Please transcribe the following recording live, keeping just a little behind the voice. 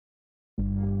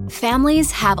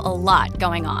Families have a lot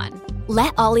going on.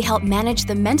 Let Ollie help manage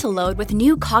the mental load with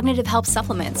new cognitive help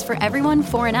supplements for everyone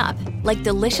 4 and up, like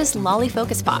delicious Lolly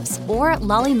Focus Pops or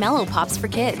Lolly Mellow Pops for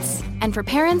kids. And for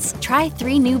parents, try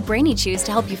 3 new Brainy Chews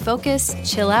to help you focus,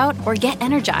 chill out, or get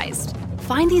energized.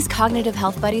 Find these cognitive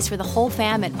health buddies for the whole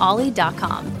fam at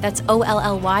ollie.com. That's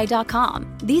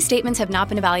OLLY.com. These statements have not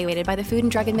been evaluated by the Food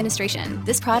and Drug Administration.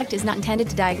 This product is not intended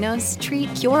to diagnose,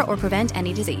 treat, cure, or prevent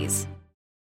any disease.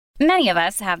 Many of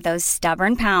us have those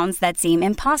stubborn pounds that seem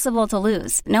impossible to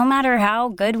lose, no matter how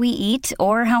good we eat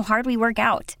or how hard we work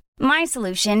out. My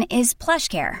solution is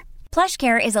PlushCare.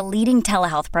 PlushCare is a leading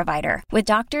telehealth provider with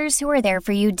doctors who are there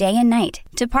for you day and night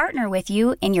to partner with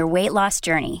you in your weight loss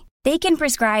journey. They can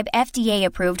prescribe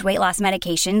FDA-approved weight loss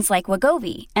medications like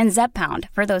Wegovy and Zepbound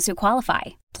for those who qualify.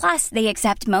 Plus, they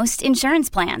accept most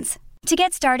insurance plans. To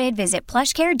get started, visit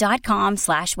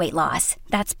plushcare.com/weightloss.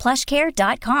 That's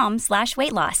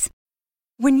plushcare.com/weightloss.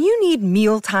 When you need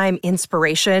mealtime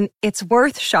inspiration, it's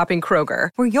worth shopping Kroger,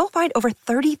 where you'll find over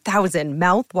 30,000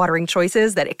 mouth-watering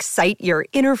choices that excite your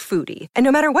inner foodie. And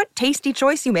no matter what tasty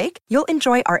choice you make, you'll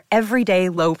enjoy our everyday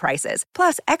low prices,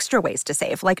 plus extra ways to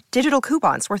save, like digital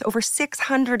coupons worth over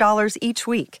 $600 each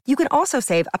week. You can also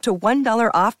save up to $1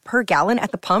 off per gallon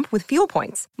at the pump with fuel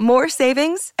points. More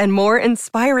savings and more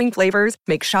inspiring flavors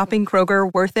make shopping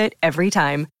Kroger worth it every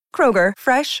time. Kroger,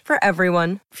 fresh for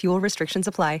everyone. Fuel restrictions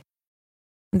apply.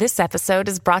 This episode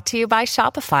is brought to you by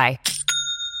Shopify.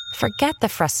 Forget the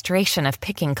frustration of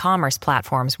picking commerce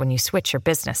platforms when you switch your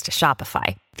business to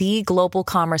Shopify, the global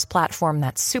commerce platform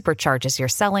that supercharges your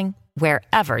selling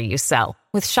wherever you sell.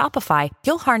 With Shopify,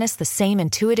 you'll harness the same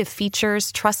intuitive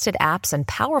features, trusted apps, and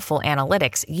powerful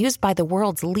analytics used by the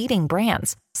world's leading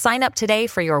brands. Sign up today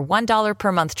for your $1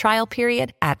 per month trial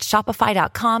period at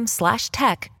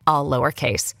shopify.com/tech, all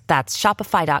lowercase. That's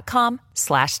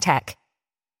shopify.com/tech.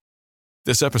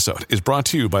 This episode is brought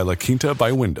to you by La Quinta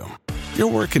by Wyndham. Your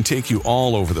work can take you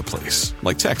all over the place,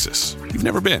 like Texas. You've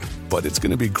never been, but it's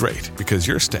going to be great because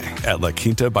you're staying at La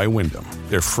Quinta by Wyndham.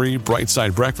 Their free Bright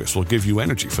Side breakfast will give you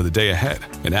energy for the day ahead.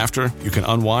 And after, you can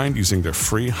unwind using their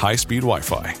free high-speed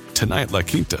Wi-Fi. Tonight, La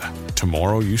Quinta.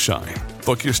 Tomorrow, you shine.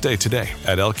 Book your stay today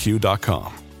at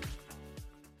lq.com.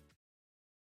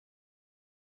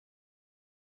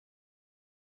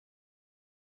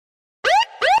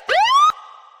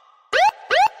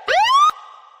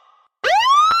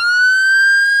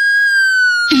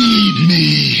 Feed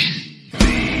me.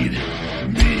 Feed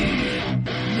me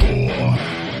more.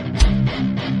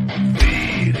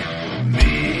 Feed me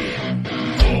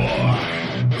more.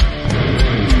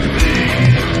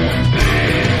 Feed me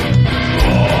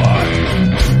more.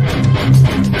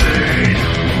 Feed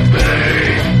me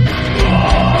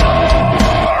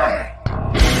more.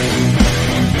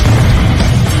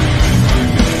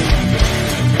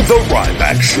 The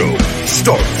Ryback Show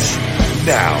starts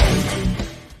now.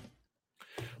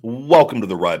 Welcome to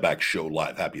the Ryback Show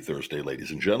Live. Happy Thursday,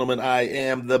 ladies and gentlemen. I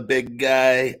am the big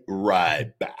guy,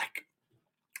 Ryback.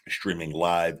 Streaming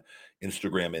live,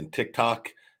 Instagram and TikTok,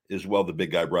 as well, the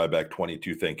big guy, Ryback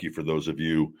 22. Thank you for those of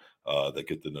you that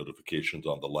get the notifications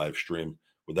on the live stream.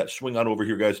 With that, swing on over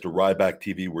here, guys, to Ryback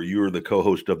TV, where you are the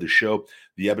co-host of the show.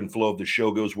 The ebb and flow of the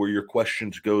show goes where your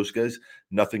questions goes, guys.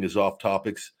 Nothing is off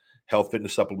topics. Health,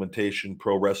 fitness, supplementation,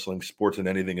 pro wrestling, sports, and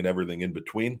anything and everything in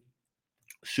between.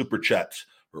 Super chats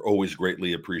are always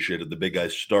greatly appreciated. The big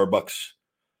guys, Starbucks,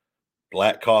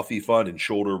 Black Coffee Fund, and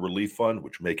Shoulder Relief Fund,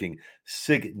 which are making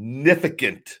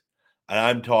significant, and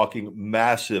I'm talking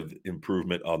massive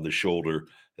improvement on the shoulder,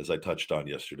 as I touched on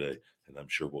yesterday, and I'm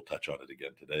sure we'll touch on it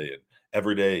again today and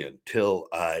every day until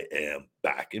I am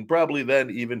back. And probably then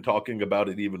even talking about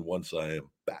it even once I am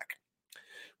back.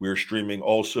 We are streaming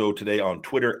also today on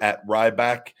Twitter at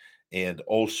Ryback and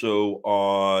also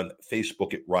on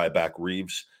Facebook at Ryback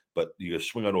Reeves. But you can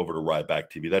swing on over to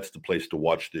Ryback TV. That's the place to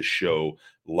watch this show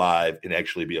live and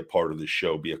actually be a part of the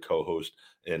show, be a co-host,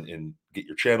 and get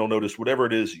your channel notice, whatever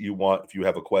it is you want. If you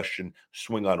have a question,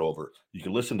 swing on over. You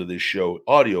can listen to this show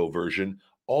audio version,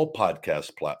 all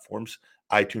podcast platforms.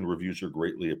 iTunes reviews are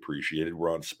greatly appreciated.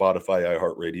 We're on Spotify,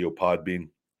 iHeartRadio, Podbean,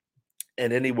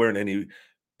 and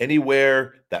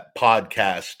anywhere that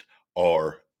podcasts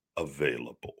are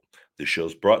available. This show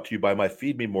is brought to you by my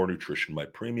Feed Me More Nutrition, my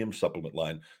premium supplement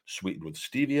line, sweetened with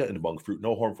stevia and monk fruit,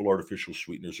 no harmful artificial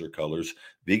sweeteners or colors,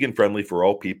 vegan friendly for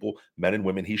all people, men and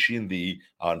women, he, she, and thee,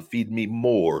 on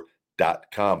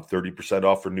feedmemore.com. 30%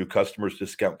 off for new customers,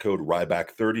 discount code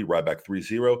Ryback30,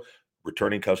 Ryback30.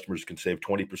 Returning customers can save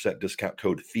 20%, discount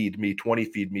code FEEDME20,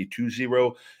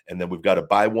 FEEDME20. And then we've got a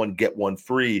buy one, get one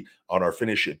free on our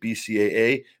finish at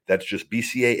BCAA. That's just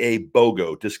BCAA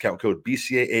BOGO, discount code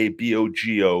BCAA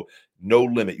BOGO. no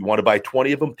limit. You want to buy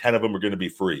 20 of them, 10 of them are going to be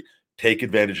free. Take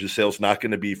advantage. The sale's not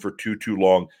going to be for too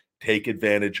long. Take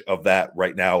advantage of that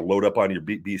right now. Load up on your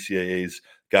BCAAs.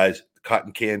 Guys,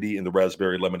 cotton candy and the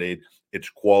raspberry lemonade. It's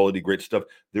quality, great stuff.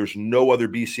 There's no other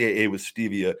BCAA with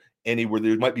stevia anywhere.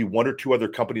 There might be one or two other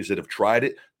companies that have tried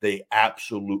it. They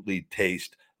absolutely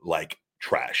taste like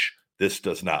trash. This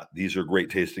does not. These are great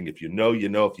tasting. If you know, you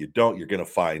know. If you don't, you're going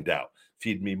to find out.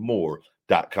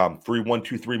 Feedmemore.com.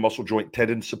 3123 muscle joint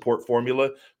tendon support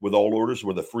formula with all orders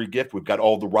with a free gift. We've got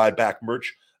all the Ryback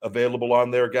merch available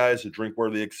on there, guys. The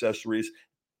drink-worthy accessories,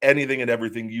 anything and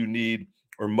everything you need,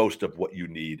 or most of what you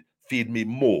need.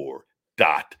 Feedmemore.com.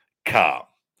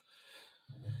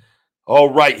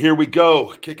 All right, here we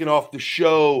go. Kicking off the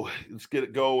show. Let's get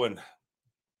it going.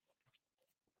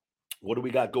 What do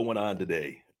we got going on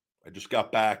today? I just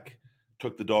got back,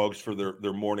 took the dogs for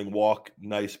their morning walk.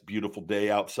 Nice, beautiful day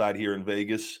outside here in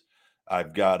Vegas.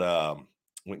 I've got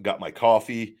went and got my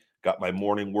coffee, got my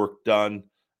morning work done,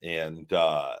 and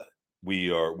we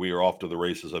are off to the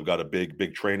races. I've got a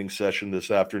big training session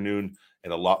this afternoon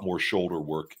and a lot more shoulder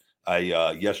work. I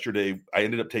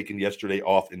ended up taking yesterday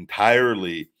off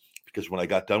entirely because when I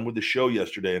got done with the show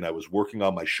yesterday and I was working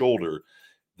on my shoulder,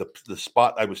 the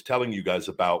spot I was telling you guys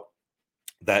about,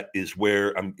 that is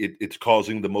where it's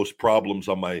causing the most problems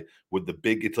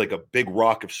it's like a big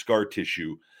rock of scar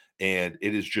tissue, and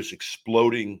it is just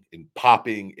exploding and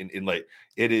popping and like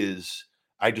it is.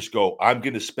 I just go, I'm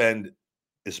going to spend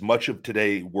as much of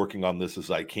today working on this as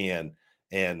I can.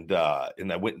 And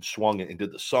I went and swung it and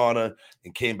did the sauna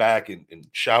and came back and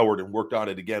showered and worked on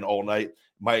it again all night.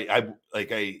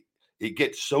 It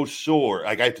gets so sore.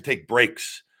 Like I have to take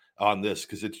breaks on this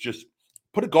because it's just,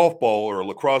 put a golf ball or a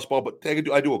lacrosse ball, but I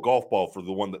do a golf ball for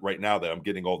the one that right now that I'm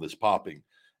getting all this popping,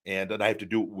 and then I have to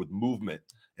do it with movement.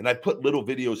 And I put little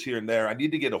videos here and there. I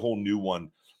need to get a whole new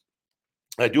one.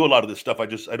 I do a lot of this stuff. I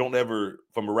don't ever,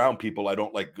 from around people, I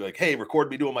don't like, hey, record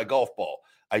me doing my golf ball.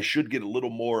 I should get a little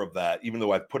more of that, even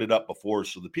though I've put it up before.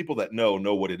 So the people that know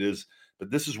what it is, but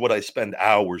this is what I spend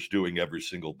hours doing every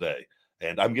single day.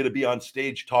 And I'm going to be on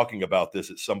stage talking about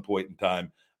this at some point in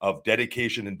time, of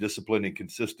dedication and discipline and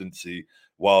consistency,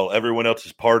 while everyone else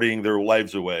is partying their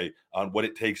lives away, on what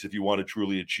it takes if you want to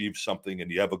truly achieve something and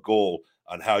you have a goal,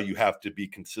 on how you have to be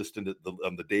consistent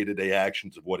on the day-to-day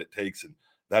actions of what it takes. And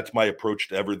that's my approach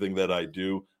to everything that I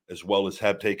do, as well as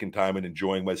have taken time and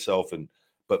enjoying myself,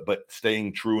 but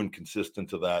staying true and consistent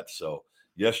to that. So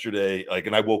yesterday,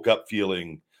 and I woke up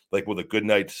feeling like with a good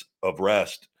night's of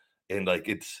rest, and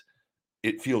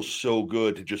it feels so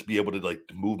good to just be able to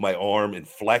to move my arm and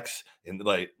flex and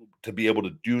to be able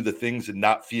to do the things and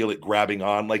not feel it grabbing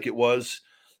on like it was.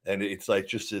 And it's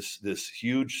just this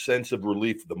huge sense of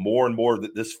relief. The more and more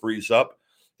that this frees up,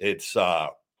 it's my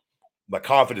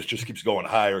confidence just keeps going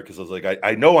higher, because I was like,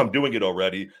 I know I'm doing it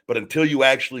already, but until you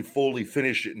actually fully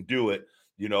finish it and do it,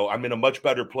 I'm in a much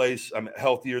better place. I'm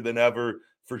healthier than ever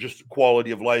for just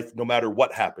quality of life, no matter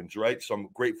what happens, right? So I'm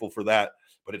grateful for that.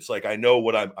 But it's I know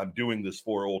what I'm doing this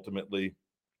for ultimately,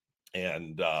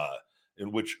 and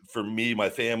in which, for me, my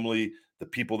family, the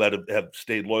people that have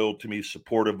stayed loyal to me,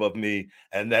 supportive of me,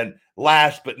 and then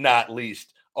last but not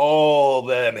least, all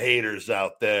them haters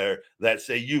out there that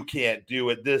say you can't do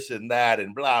it, this and that,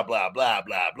 and blah blah blah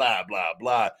blah blah blah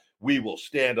blah. We will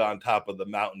stand on top of the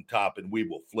mountaintop and we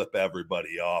will flip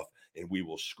everybody off and we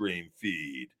will scream,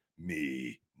 "Feed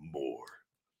me more."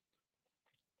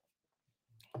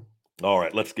 All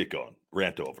right, let's get going.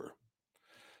 Rant over.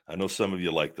 I know some of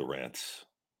you like the rants.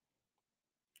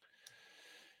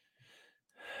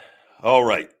 All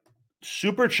right.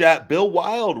 Super chat, Bill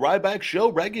Wild, Ryback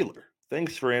show regular.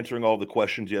 Thanks for answering all the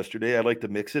questions yesterday. I'd like to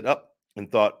mix it up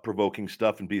and thought-provoking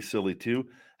stuff and be silly too.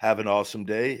 Have an awesome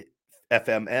day.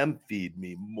 FMM, feed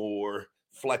me more.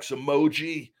 Flex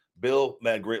emoji. Bill,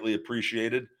 man, greatly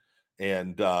appreciated.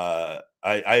 And I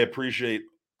appreciate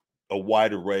a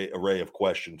wide array of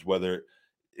questions, whether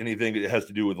anything that has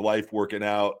to do with life, working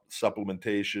out,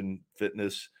 supplementation,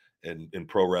 fitness, and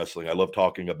pro wrestling. I love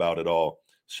talking about it all.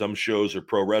 Some shows are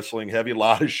pro wrestling heavy. A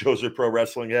lot of shows are pro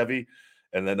wrestling heavy.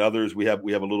 And then others, we have a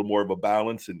little more of a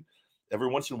balance. And every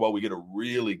once in a while, we get a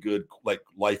really good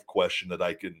life question that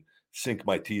I can sink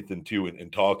my teeth into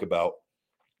and talk about.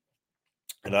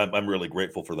 And I'm really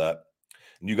grateful for that.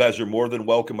 And you guys are more than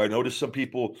welcome. I noticed some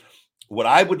people, what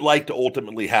I would like to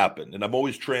ultimately happen, and I'm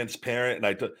always transparent,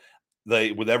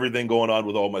 and with everything going on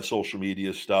with all my social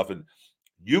media stuff, and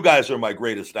you guys are my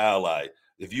greatest ally.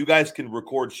 If you guys can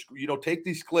record, take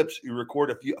these clips, you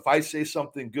record. If I say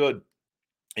something good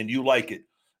and you like it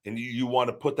and you want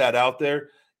to put that out there,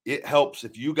 it helps.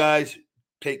 If you guys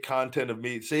take content of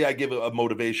me, say I give a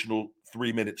motivational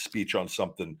 3-minute speech on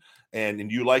something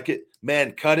and you like it,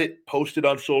 man, cut it, post it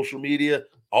on social media.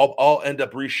 I'll end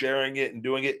up resharing it and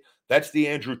doing it. That's the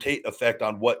Andrew Tate effect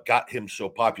on what got him so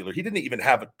popular. He didn't even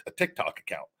have a TikTok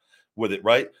account with it,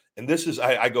 right? And this is,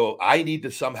 I need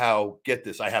to somehow get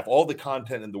this. I have all the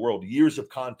content in the world, years of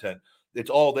content. It's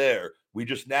all there. We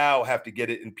just now have to get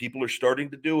it, and people are starting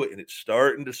to do it, and it's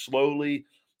starting to slowly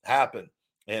happen.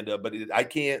 And but I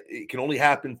can't. It can only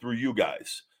happen through you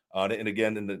guys on it. And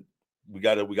again, we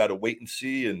gotta wait and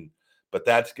see. But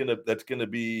that's gonna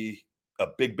be a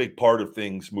big part of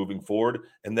things moving forward.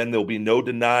 And then there'll be no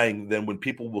denying. Then when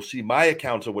people will see my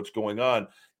accounts of what's going on,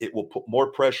 it will put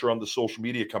more pressure on the social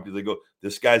media companies. They go,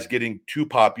 this guy's getting too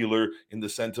popular in the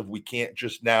sense of we can't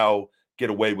just now get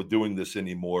away with doing this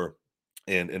anymore.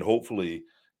 And hopefully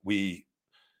we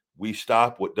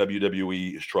stop what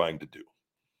WWE is trying to do.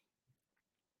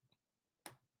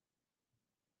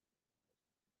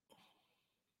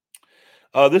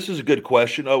 This is a good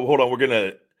question. Oh, hold on. We're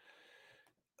going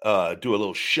to do a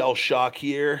little shell shock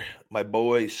here. My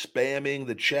boy spamming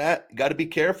the chat. Got to be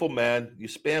careful, man. You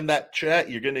spam that chat,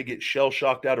 you're going to get shell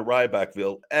shocked out of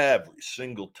Rybackville every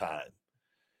single time.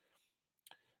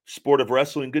 Sport of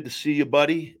Wrestling, good to see you,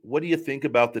 buddy. What do you think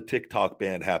about the TikTok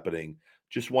ban happening?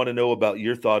 Just want to know about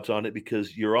your thoughts on it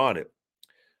because you're on it.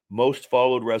 Most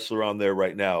followed wrestler on there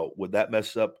right now. Would that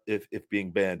mess up if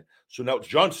being banned? So now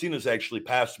John Cena's actually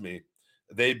passed me.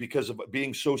 Because of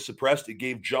being so suppressed, it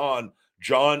gave John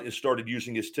has started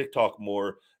using his TikTok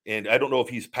more. And I don't know if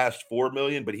he's past 4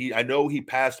 million, but I know he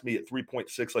passed me at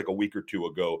 3.6 like a week or two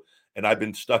ago. And I've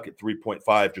been stuck at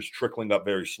 3.5, just trickling up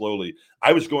very slowly.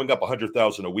 I was going up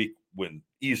 100,000 a week when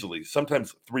easily,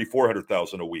 sometimes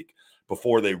 400,000 a week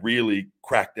before they really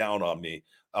cracked down on me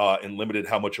and limited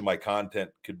how much of my content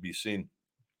could be seen.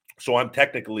 So I'm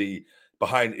technically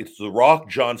behind. It's The Rock,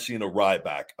 John Cena,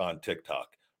 Ryback on TikTok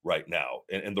right now.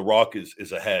 And The Rock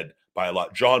is ahead by a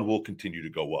lot. John will continue to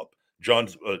go up. John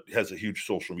has a huge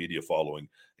social media following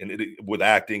and with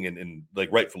acting and like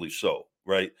rightfully so,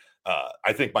 right?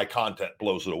 I think my content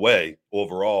blows it away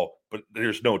overall, but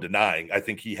there's no denying. I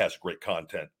think he has great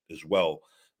content as well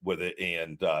with it,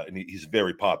 and he's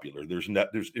very popular.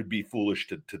 It'd be foolish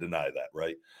to deny that,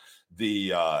 right?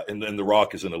 And then The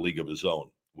Rock is in a league of his own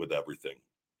with everything.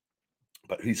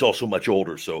 But he's also much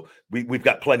older, so we've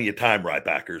got plenty of time,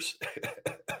 Rybackers.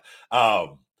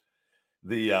 But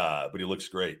he looks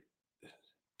great.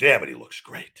 Damn it, he looks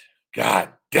great. God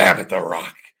damn it, The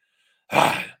Rock.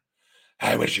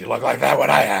 I wish he looked like that when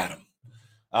I had him.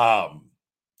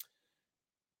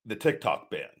 The TikTok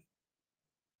ban.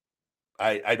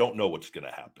 I don't know what's going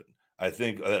to happen. I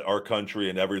think that our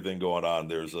country and everything going on,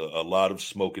 there's a lot of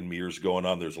smoke and mirrors going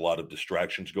on. There's a lot of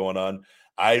distractions going on.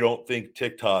 I don't think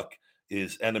TikTok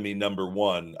is enemy number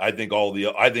one. I think all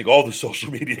the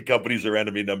social media companies are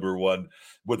enemy number one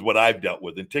with what I've dealt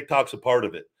with, and TikTok's a part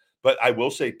of it. But I will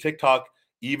say TikTok,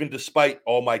 even despite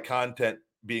all my content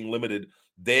being limited,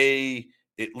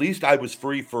 at least I was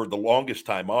free for the longest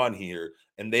time on here,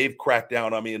 and they've cracked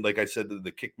down on me. And like I said,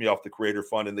 they kicked me off the creator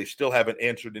fund, and they still haven't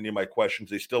answered any of my questions.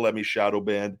 They still have me shadow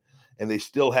banned, and they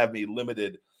still have me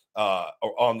limited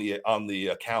on the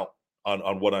account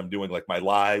on what I'm doing, like my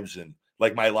lives. And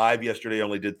like my live yesterday, I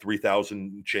only did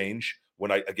 3,000 change when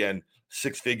again,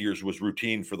 6 figures was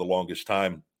routine for the longest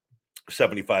time.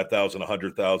 75,000,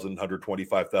 100,000,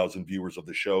 125,000 viewers of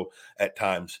the show at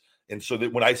times. And so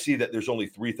that when I see that there's only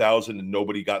 3,000 and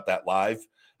nobody got that live,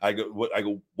 I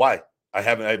go, why? I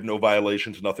have no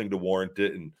violations, nothing to warrant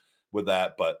it. And with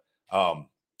that, but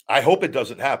I hope it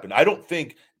doesn't happen. I don't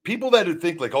think people that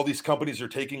think like all these companies are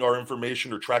taking our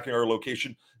information or tracking our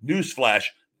location. Newsflash,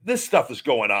 this stuff is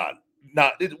going on.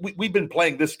 We've been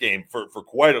playing this game for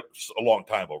quite a long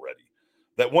time already.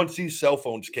 That once these cell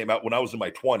phones came out when I was in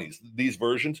my 20s, these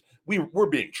versions, we're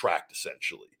being tracked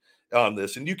essentially on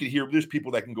this. And you can hear there's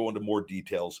people that can go into more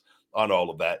details on all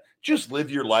of that. Just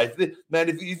live your life. Man,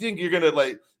 if you think you're going to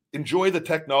like enjoy the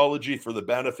technology for the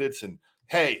benefits, and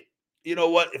hey, you know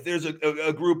what? If there's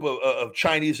a group of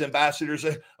Chinese ambassadors,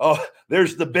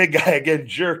 there's the big guy again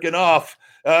jerking off.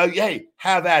 Hey,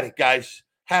 have at it, guys.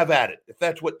 Have at it. If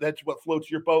that's what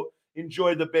floats your boat,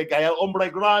 enjoy the big guy. El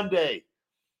hombre grande.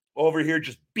 Over here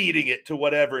just beating it to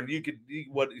whatever, and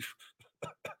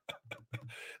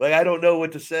like I don't know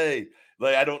what to say.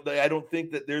 Like I don't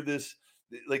think that they're this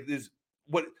like this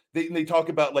what they talk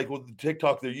about, like with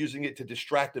TikTok, they're using it to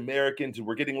distract Americans and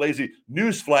we're getting lazy.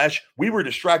 Newsflash, we were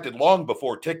distracted long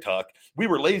before TikTok. We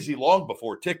were lazy long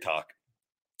before TikTok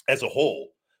as a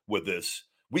whole with this.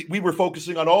 We were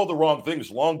focusing on all the wrong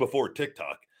things long before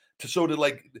TikTok. to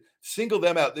like single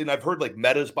them out. And I've heard like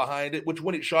Meta's behind it, which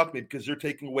wouldn't shock me because they're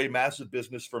taking away massive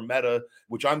business from Meta,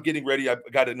 which I'm getting ready.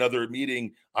 I've got another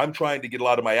meeting. I'm trying to get a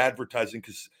lot of my advertising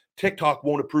because TikTok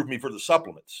won't approve me for the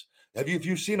supplements. If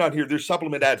you've seen on here, there's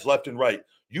supplement ads left and right.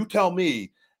 You tell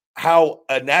me how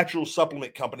a natural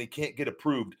supplement company can't get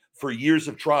approved for years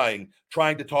of trying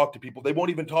to talk to people. They won't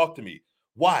even talk to me.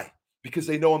 Why? Because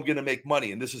they know I'm going to make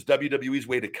money. And this is WWE's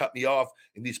way to cut me off.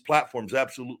 And these platforms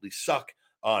absolutely suck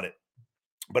on it.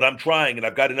 But I'm trying, and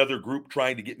I've got another group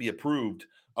trying to get me approved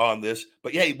on this.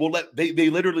 But yeah, they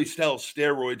literally sell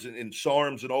steroids and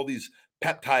SARMs and all these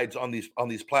peptides on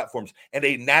these platforms. And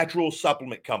a natural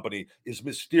supplement company is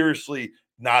mysteriously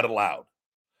not allowed.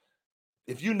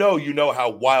 If you know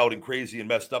how wild and crazy and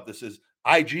messed up this is.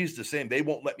 IG's the same. They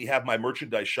won't let me have my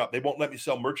merchandise shop. They won't let me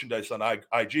sell merchandise on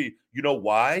IG. You know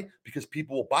why? Because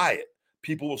people will buy it.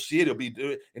 People will see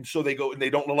it. And so they go and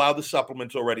they don't allow the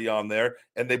supplements already on there,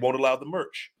 and they won't allow the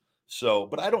merch. So,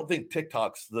 but I don't think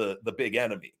TikTok's the big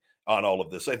enemy on all of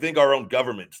this. I think our own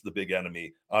government's the big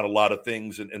enemy on a lot of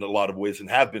things and in a lot of ways, and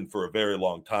have been for a very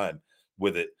long time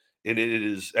with it. And it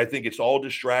is, I think it's all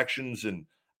distractions, and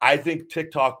I think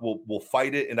TikTok will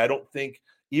fight it. And I don't think,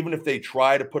 even if they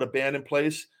try to put a ban in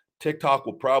place, TikTok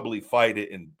will probably fight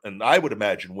it, and I would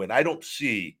imagine win. I don't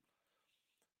see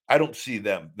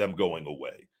them going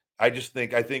away. I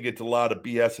think it's a lot of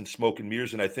BS and smoke and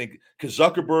mirrors, and I think because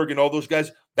Zuckerberg and all those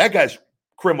guys, that guy's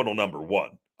criminal number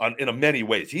one in many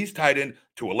ways. He's tied in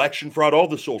to election fraud. All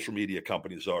the social media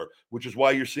companies are, which is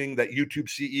why you're seeing that YouTube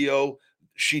CEO,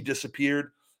 she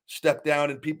disappeared, stepped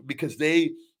down, and people, because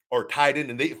they are tied in,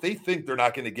 and if they think they're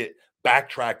not going to get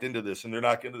backtracked into this, and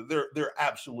they're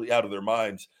absolutely out of their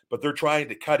minds, but they're trying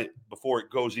to cut it before it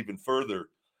goes even further,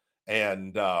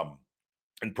 and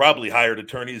probably hired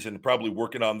attorneys and probably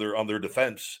working on their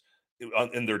defense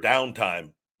in their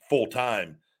downtime full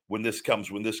time when this comes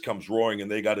roaring,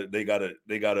 and they got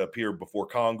to appear before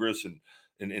Congress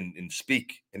and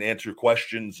speak and answer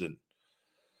questions. And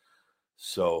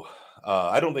so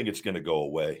I don't think it's going to go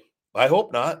away. I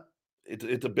hope not.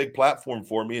 It's a big platform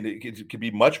for me, and it could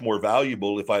be much more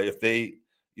valuable if they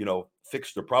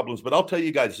fix their problems. But I'll tell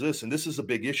you guys this, and this is a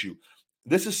big issue.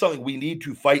 This is something we need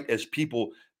to fight as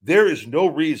people. There is no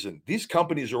reason. These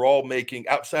companies are all making,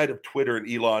 outside of Twitter and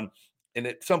Elon, and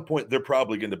at some point they're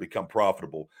probably going to become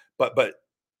profitable. But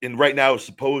right now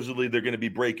supposedly they're going to be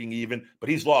breaking even. But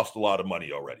he's lost a lot of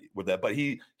money already with that. But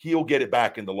he'll get it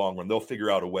back in the long run. They'll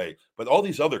figure out a way. But all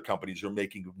these other companies are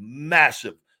making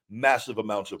massive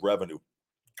amounts of revenue.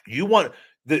 You want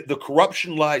the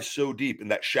corruption lies so deep in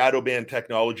that shadow ban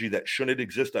technology that shouldn't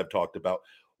exist. I've talked about.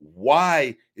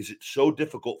 Why is it so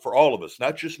difficult for all of us,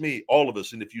 not just me, all of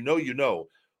us? And if you know,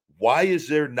 why is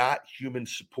there not human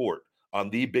support on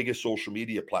the biggest social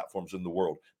media platforms in the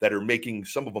world that are making,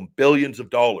 some of them, billions of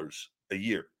dollars a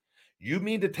year? You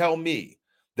mean to tell me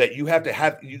that you have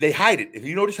to they hide it? If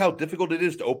you notice how difficult it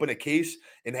is to open a case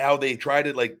and how they try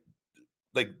to like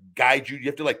guide you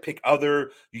have to pick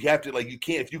you have to you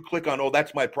can't, if you click on, oh,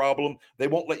 that's my problem, they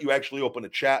won't let you actually open a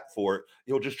chat for it.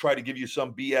 He'll just try to give you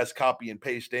some BS copy and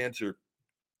paste answer.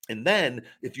 And then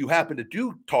if you happen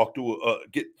to talk to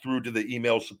get through to the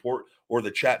email support or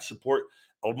the chat support,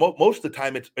 most of the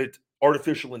time it's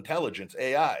artificial intelligence,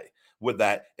 AI, with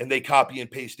that, and they copy and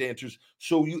paste answers.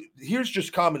 So here's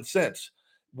just common sense.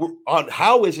 On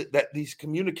how is it that these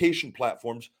communication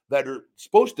platforms that are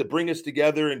supposed to bring us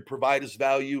together and provide us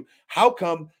value, how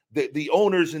come the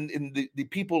owners and the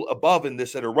people above in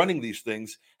this that are running these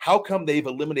things, how come they've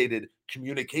eliminated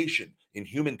communication and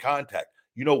human contact?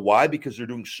 You know why? Because they're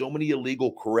doing so many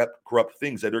illegal, corrupt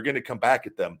things that are going to come back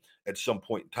at them at some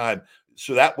point in time.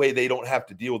 So that way they don't have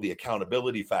to deal with the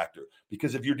accountability factor.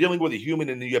 Because if you're dealing with a human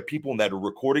and you have people that are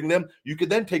recording them, you could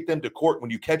then take them to court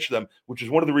when you catch them, which is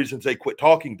one of the reasons they quit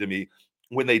talking to me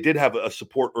when they did have a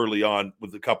support early on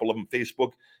with a couple of them,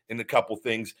 Facebook and a couple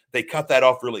things. They cut that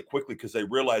off really quickly because they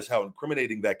realize how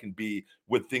incriminating that can be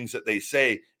with things that they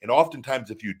say. And oftentimes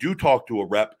if you do talk to a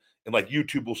rep, and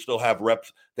YouTube will still have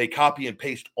reps, they copy and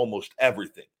paste almost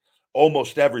everything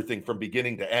from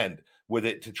beginning to end with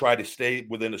it to try to stay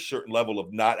within a certain level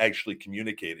of not actually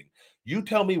communicating. You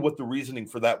tell me what the reasoning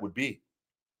for that would be.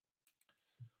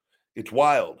 It's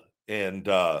wild. And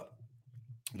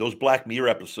those Black Mirror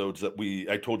episodes that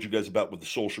I told you guys about with the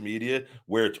social media,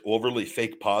 where it's overly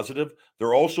fake positive,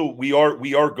 they're also, we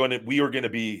are going to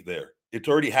be there. It's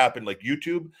already happened. Like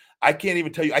YouTube, I can't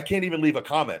even leave a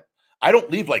comment. I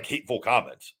don't leave hateful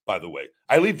comments, by the way.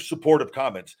 I leave supportive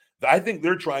comments. I think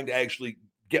they're trying to actually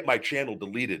get my channel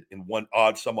deleted in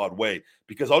some odd way,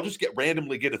 because I'll just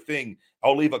randomly get a thing.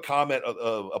 I'll leave a comment,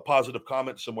 a positive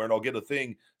comment somewhere, and I'll get a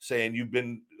thing saying you've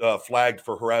been flagged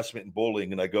for harassment and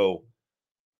bullying, and I go,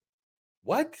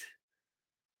 what?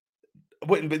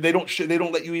 But they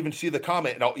don't let you even see the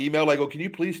comment. And I'll email. I go, can you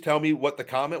please tell me what the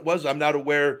comment was? I'm not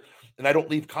aware, and I don't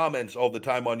leave comments all the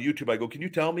time on YouTube. I go, can you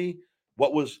tell me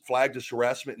what was flagged as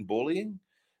harassment and bullying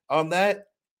on that?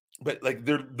 But like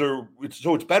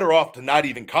it's better off to not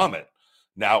even comment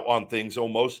now on things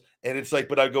almost. And it's like,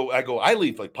 but I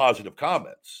leave like positive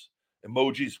comments,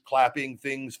 emojis, clapping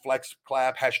things, flex,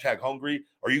 clap, hashtag hungry.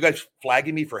 Are you guys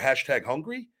flagging me for hashtag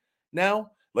hungry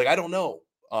now? Like, I don't know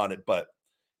on it, but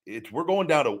we're going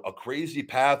down a crazy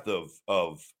path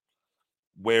of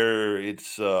where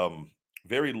it's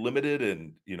very limited,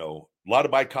 and a lot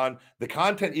of the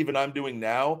content even I'm doing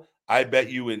now, I bet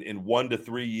you in 1 to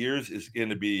 3 years is going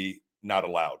to be not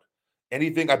allowed.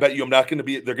 Anything, I bet you I'm not going to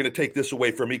be, they're going to take this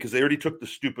away from me, because they already took the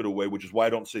stupid away, which is why I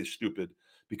don't say stupid.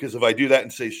 Because if I do that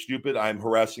and say stupid, I'm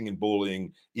harassing and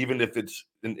bullying, even if it's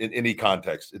in any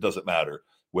context. It doesn't matter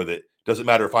with it. Doesn't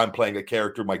matter if I'm playing a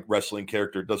character, my wrestling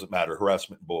character, it doesn't matter.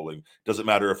 Harassment and bullying. Doesn't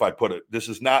matter if I put this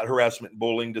is not harassment and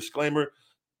bullying disclaimer.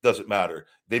 Doesn't matter.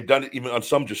 They've done it even on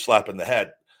some just slap in the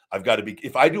head. I've got to be,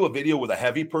 if I do a video with a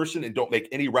heavy person and don't make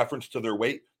any reference to their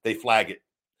weight, they flag it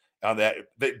on that.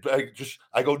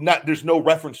 There's no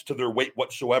reference to their weight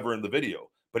whatsoever in the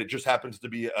video, but it just happens to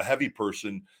be a heavy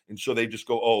person. And so they just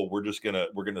go, oh, we're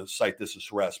going to cite this as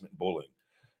harassment and bullying.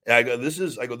 And I go, this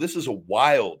is a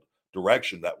wild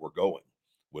direction that we're going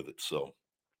with it. So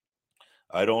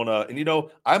I don't,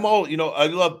 I'm all, I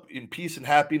love in peace and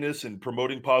happiness and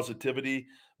promoting positivity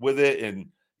with it. And,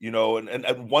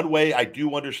 and one way I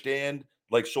do understand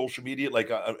like social media, like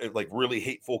really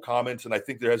hateful comments. And I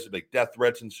think there has to be like death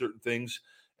threats and certain things.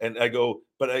 And I go,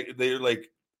 but they're like,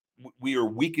 we are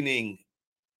weakening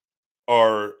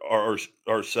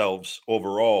ourselves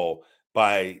overall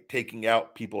by taking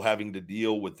out people having to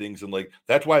deal with things. And like,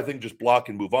 that's why I think just block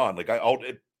and move on. Like I'll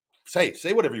say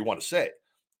whatever you want to say.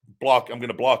 I'm going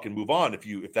to block and move on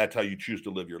if that's how you choose to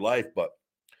live your life. But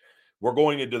we're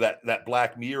going into that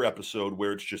Black Mirror episode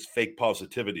where it's just fake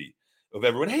positivity of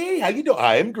everyone. Hey, how you doing?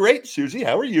 I am great, Susie.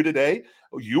 How are you today?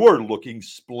 Oh, you are looking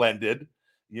splendid,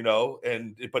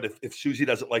 but if Susie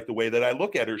doesn't like the way that I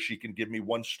look at her, she can give me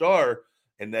 1 star,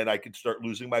 and then I could start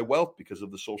losing my wealth because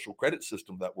of the social credit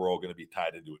system that we're all going to be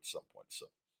tied into at some point. So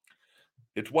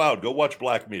it's wild. Go watch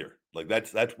Black Mirror. Like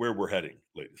that's where we're heading,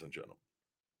 ladies and gentlemen.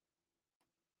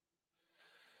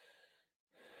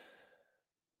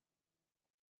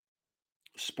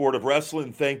 Sport of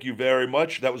Wrestling, thank you very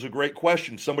much. That was a great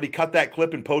question. Somebody cut that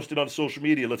clip and post it on social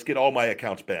media. Let's get all my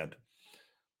accounts banned.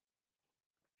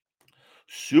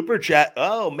 Super chat.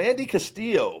 Oh, Mandy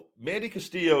Castillo. Mandy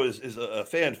Castillo is a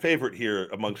fan favorite here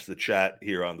amongst the chat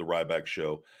here on the Ryback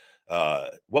Show.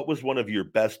 What was one of your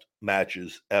best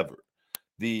matches ever?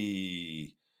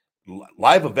 The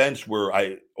live events where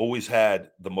I always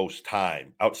had the most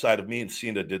time. Outside of me and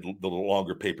Cena did the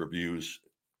longer pay-per-views.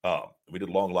 We did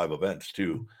long live events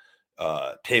too.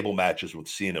 Table matches with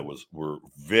Cena were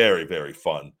very, very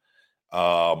fun.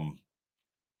 I'm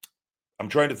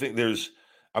trying to think.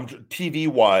 TV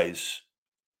wise,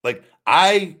 like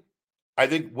I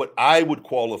think what I would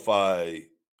qualify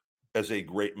as a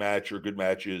great match or good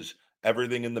match is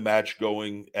everything in the match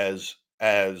going as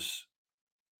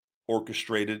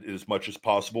orchestrated as much as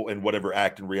possible, and whatever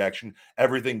act and reaction,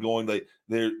 everything going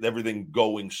everything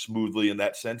going smoothly in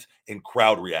that sense, in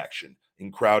crowd reaction,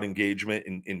 in crowd engagement,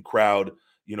 in crowd,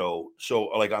 so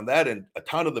like on that end, a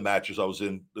ton of the matches I was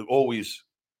in always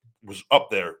was up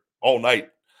there all night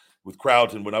with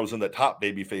crowds. And when I was in the top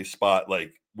babyface spot,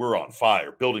 like we're on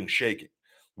fire, building shaking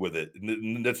with it.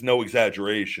 And that's no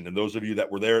exaggeration. And those of you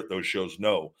that were there at those shows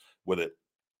know with it,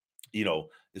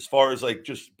 as far as like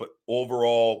but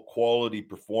overall quality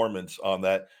performance on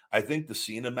that, I think the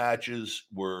Cena matches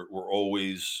were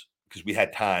always, because we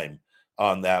had time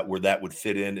on that where that would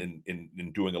fit in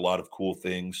doing a lot of cool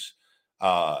things.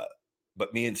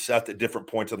 But me and Seth at different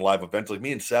points in live events, like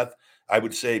me and Seth, I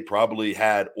would say probably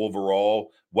had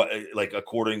overall like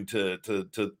according to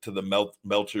the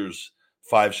Meltzer's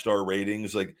 5-star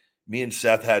ratings, like me and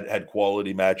Seth had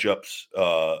quality matchups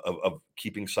of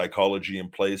keeping psychology in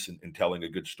place and telling a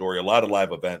good story. A lot of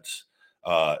live events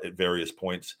at various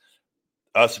points.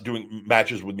 Us doing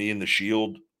matches with me in the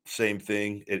Shield, same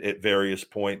thing at various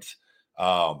points.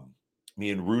 Me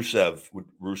and Rusev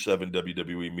in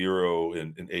WWE, Miro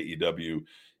in AEW.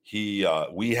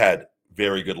 We had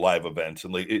very good live events,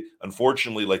 and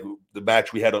unfortunately, like the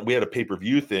match we had a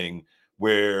pay-per-view thing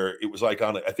where it was like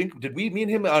on, I think, did me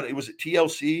and him on, it was at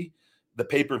TLC the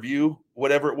pay-per-view,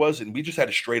 whatever it was, and we just had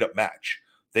a straight up match.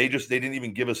 They didn't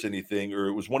even give us anything, or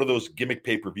it was one of those gimmick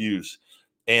pay-per-views.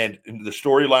 And the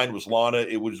storyline was Lana.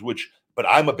 But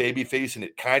I'm a babyface, and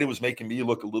it kind of was making me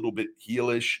look a little bit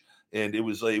heelish. And it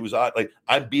was odd. Like,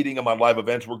 I'm beating them on live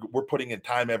events. We're putting in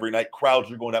time every night.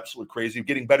 Crowds are going absolutely crazy,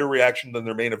 getting better reaction than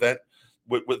their main event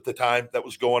with the time that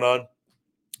was going on.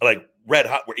 Like red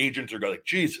hot, where agents are going like,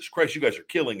 Jesus Christ, you guys are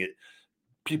killing it.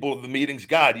 People in the meetings,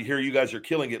 God, you hear you guys are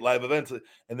killing it, live events.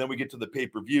 And then we get to the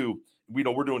pay-per-view. We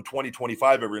know we're doing 20,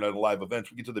 25 every night of live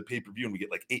events. We get to the pay-per-view and we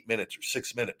get like 8 minutes or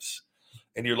 6 minutes.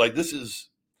 And you're like, this is,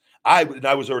 I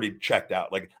was already checked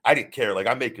out. Like, I didn't care. Like,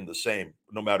 I'm making the same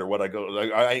no matter what I go.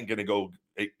 Like, I ain't going to go,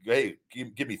 hey,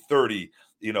 give me 30,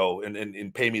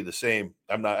 and pay me the same.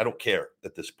 I don't care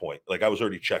at this point. Like, I was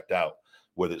already checked out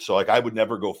with it. So, like, I would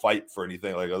never go fight for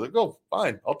anything. Like, I was like, oh,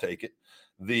 fine, I'll take it.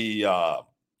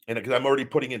 And because I'm already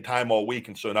putting in time all week.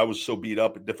 And I was so beat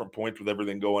up at different points with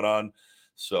everything going on.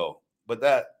 So, but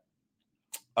that,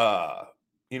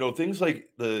 things like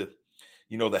the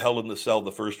Hell in the Cell,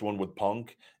 the first one with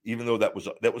Punk, even though that was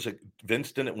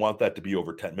Vince didn't want that to be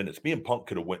over 10 minutes. Me and Punk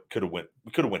could have went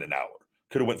an hour,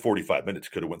 could have went 45 minutes,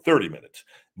 could have went 30 minutes,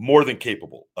 more than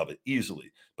capable of it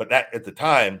easily. But that at the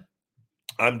time,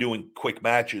 I'm doing quick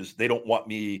matches. They don't want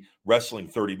me wrestling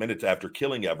 30 minutes after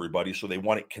killing everybody. So they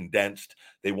want it condensed.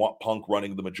 They want Punk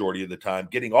running the majority of the time,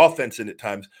 getting offense in at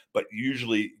times, but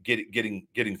usually getting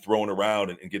thrown around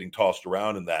and getting tossed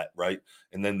around in that, right?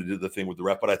 And then they did the thing with the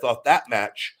ref. But I thought that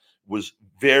match was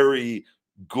very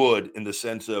good in the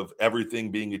sense of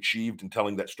everything being achieved and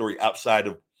telling that story outside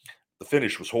of the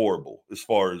finish was horrible as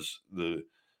far as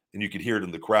and you could hear it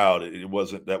in the crowd.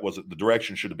 That wasn't the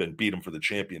direction. Should have been beat him for the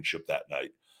championship that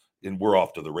night. And we're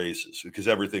off to the races because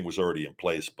everything was already in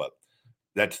place, but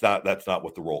that's not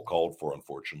what the role called for,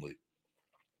 unfortunately.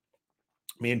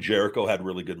 Me and Jericho had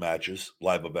really good matches,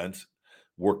 live events,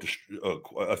 worked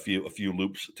a few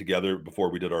loops together before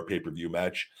we did our pay-per-view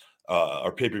match.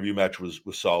 Our pay-per-view match was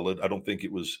solid. I don't think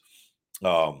it was,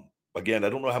 again, I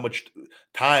don't know how much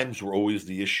times were always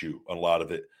the issue on a lot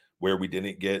of it, where we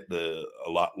didn't get a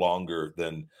lot longer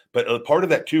than, but part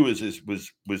of that too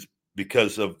was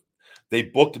because of, they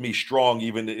booked me strong,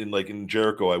 even in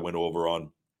Jericho I went over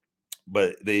on,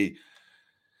 but it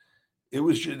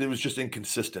was just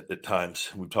inconsistent at times,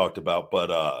 we talked about,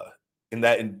 but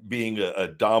in being a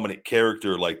dominant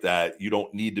character like that, you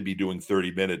don't need to be doing 30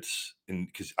 minutes,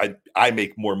 because I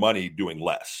make more money doing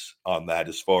less on that,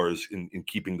 as far as in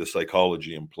keeping the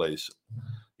psychology in place.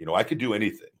 I could do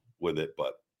anything with it,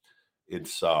 but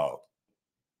it's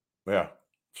yeah.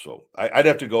 So I'd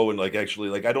have to go and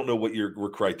actually, I don't know what your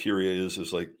criteria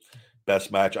is like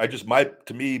best match.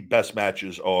 To me, best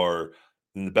matches are,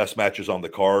 and the best matches on the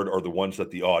card are the ones that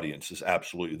the audience is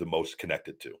absolutely the most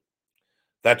connected to.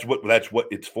 That's what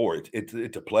it's for.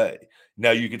 It's a play.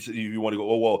 Now you can say, you want to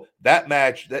go, oh well, that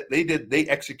match that they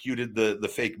executed the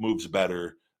fake moves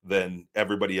better than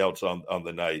everybody else on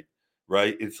the night,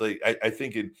 right? It's like I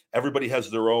think everybody has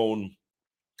their own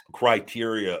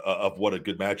criteria of what a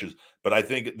good match is, but I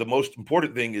think the most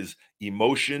important thing is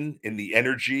emotion and the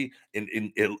energy and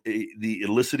the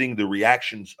eliciting the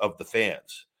reactions of the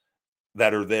fans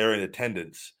that are there in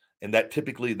attendance, and that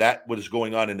typically that what is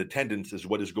going on in attendance is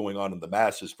what is going on in the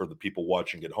masses for the people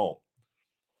watching at home.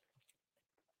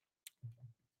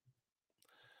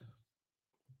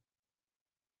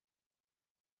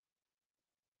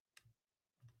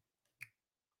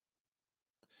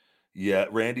 Yeah,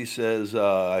 Randy says,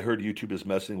 I heard YouTube is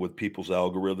messing with people's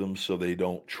algorithms so they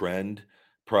don't trend,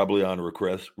 probably on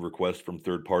request from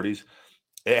third parties.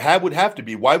 Would have to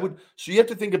be. So you have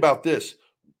to think about this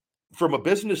from a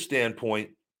business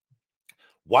standpoint.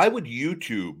 Why would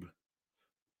YouTube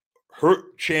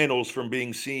hurt channels from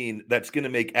being seen that's going to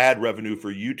make ad revenue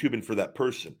for YouTube and for that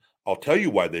person? I'll tell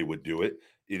you why they would do it.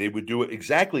 They would do it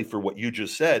exactly for what you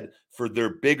just said, for their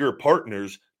bigger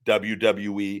partners,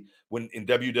 WWE, when in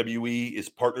WWE is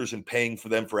partners and paying for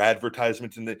them for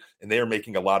advertisements, and they are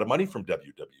making a lot of money from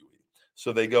WWE.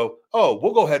 So they go, oh,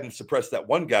 we'll go ahead and suppress that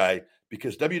one guy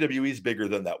because WWE is bigger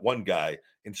than that one guy.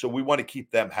 And so we want to keep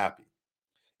them happy.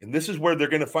 And this is where they're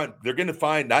going to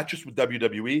find not just with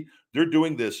WWE, they're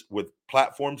doing this with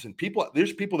platforms and people.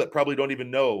 There's people that probably don't even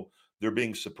know they're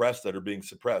being suppressed, that are being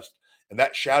suppressed. And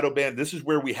that shadow ban, this is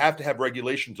where we have to have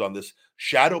regulations on this.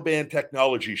 Shadow ban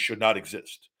technology should not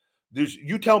exist.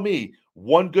 You tell me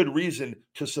one good reason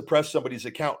to suppress somebody's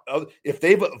account. If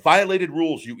they've violated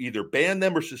rules, you either ban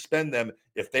them or suspend them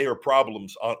if they are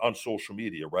problems on social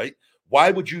media, right?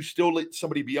 Why would you still let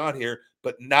somebody be on here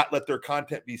but not let their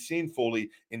content be seen fully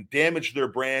and damage their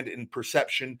brand and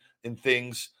perception and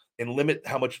things and limit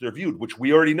how much they're viewed, which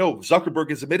we already know. Zuckerberg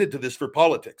has admitted to this for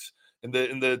politics in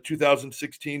the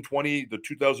 2016-20, the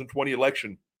 2020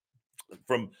 election,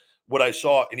 from what I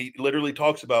saw. And he literally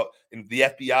talks about, and the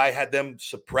FBI had them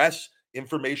suppress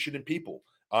information and people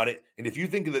on it. And if you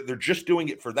think that they're just doing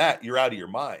it for that, you're out of your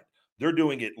mind. They're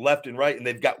doing it left and right, and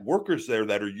they've got workers there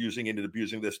that are using it and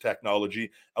abusing this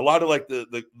technology. A lot of like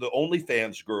the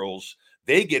OnlyFans girls,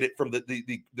 they get it from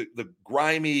the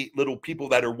grimy little people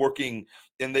that are working,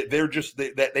 and they're just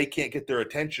that they can't get their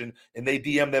attention, and they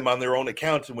DM them on their own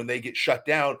accounts, and when they get shut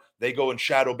down, they go and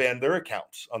shadow ban their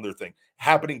accounts on their thing.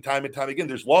 Happening time and time again.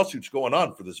 There's lawsuits going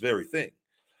on for this very thing,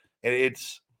 and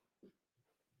it's,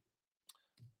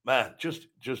 man, just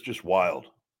wild.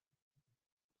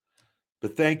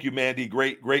 But thank you, Mandy.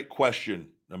 Great question.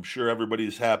 I'm sure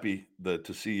everybody's happy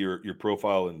to see your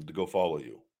profile and to go follow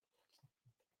you.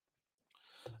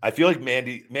 I feel like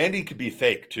Mandy could be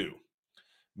fake too.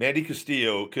 Mandy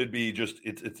Castillo could be just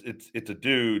it's a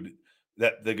dude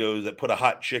that put a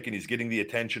hot chick, and he's getting the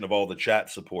attention of all the chat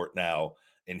support now,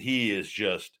 and he's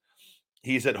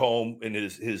at home in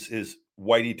his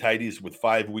whitey tighties with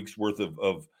 5 weeks worth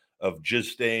of jizz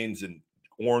stains and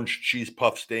orange cheese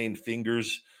puff stained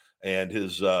fingers, and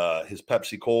his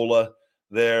Pepsi Cola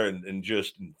there, and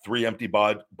just 3 empty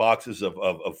boxes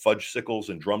of fudge-sicles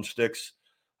and drumsticks,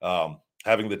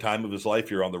 having the time of his life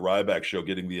here on the Ryback Show,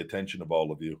 getting the attention of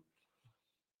all of you.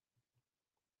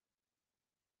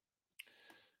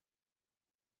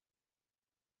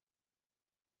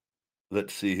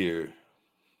 Let's see here.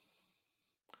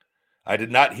 I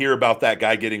did not hear about that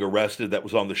guy getting arrested that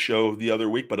was on the show the other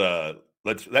week, but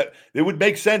it would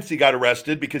make sense he got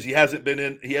arrested because he hasn't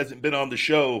been on the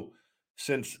show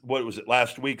since, what was it,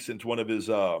 last week, since one of his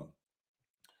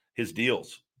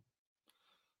deals.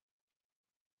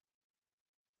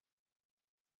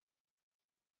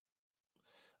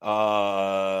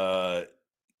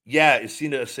 Yeah, is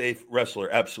Cena a safe wrestler?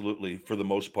 Absolutely, for the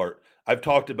most part. I've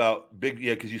talked about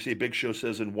because you say Big Show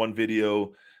says in one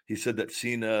video, he said that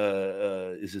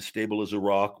Cena is as stable as a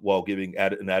rock while giving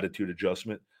an attitude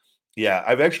adjustment. Yeah,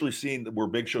 I've actually seen where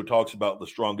Big Show talks about the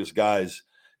strongest guys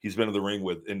he's been in the ring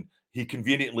with, and he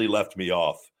conveniently left me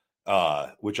off,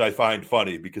 which I find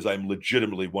funny because I'm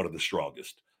legitimately one of the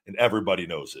strongest, and everybody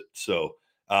knows it. So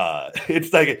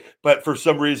it's like, but for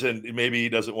some reason, maybe he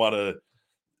doesn't want to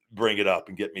bring it up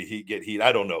and get heat.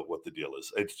 I don't know what the deal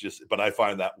is. It's just, but I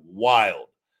find that wild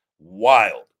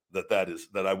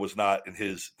that I was not in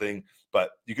his thing.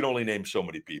 But you can only name so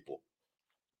many people.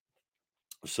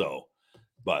 So,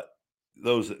 but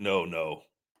those that know.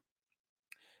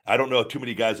 I don't know too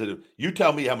many guys that have. You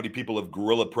tell me how many people have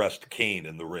gorilla pressed Kane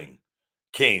in the ring,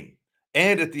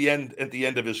 and at the end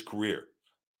of his career,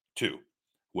 too,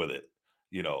 with it,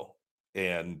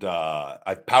 And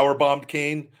I power bombed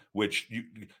Kane,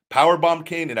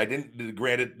 and I didn't.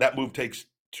 Granted, that move takes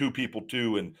 2 people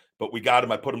too, but we got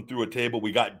him. I put him through a table.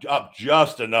 We got up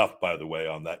just enough, by the way,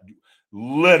 on that.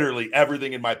 Literally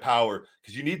everything in my power,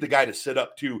 because you need the guy to sit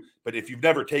up too. But if you've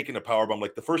never taken a power bomb,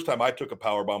 like the first time I took a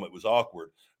power bomb, it was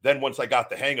awkward. Then once I got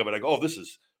the hang of it, I go, "Oh, this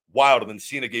is wild." And then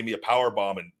Cena gave me a power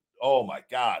bomb, and oh my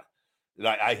god, and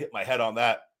I hit my head on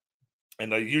that.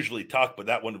 And I usually tuck, but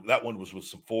that one was with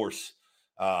some force.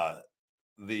 But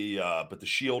the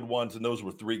Shield ones, and those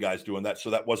were 3 guys doing that,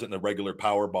 so that wasn't a regular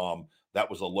power bomb. That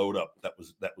was a load up. That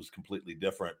was completely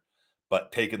different.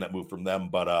 But taking that move from them,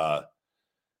 but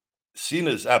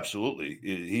Cena's absolutely,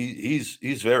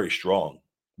 he's very strong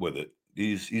with it.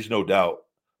 He's no doubt.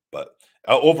 But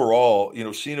overall,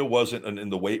 Cena wasn't in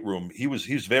the weight room.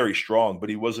 He's very strong, but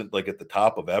he wasn't like at the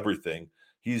top of everything.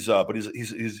 He's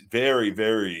very,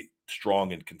 very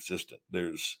strong and consistent.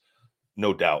 There's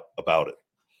no doubt about it.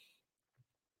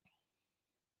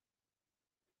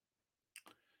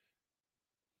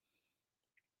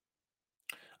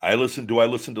 Do I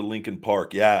listen to Linkin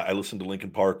Park? Yeah, I listen to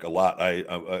Linkin Park a lot.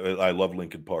 I love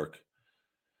Linkin Park.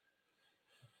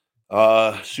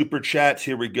 Super chats,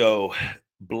 here we go.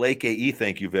 Blake AE,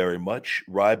 thank you very much.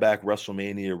 Ryback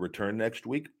WrestleMania return next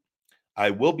week. I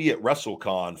will be at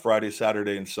WrestleCon Friday,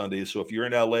 Saturday, and Sunday. So if you're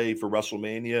in LA for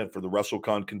WrestleMania and for the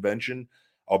WrestleCon convention,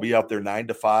 I'll be out there 9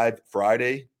 to 5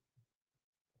 Friday,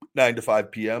 9 to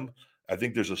 5 p.m. I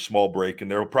think there's a small break, and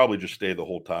there will probably just stay the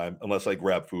whole time unless I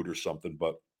grab food or something,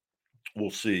 but we'll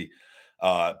see.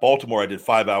 Baltimore, I did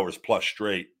 5 hours plus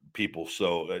straight, people.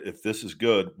 So if this is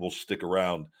good, we'll stick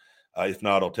around. If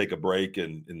not, I'll take a break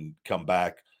and come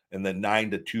back. And then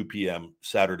 9 to 2 p.m.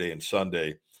 Saturday and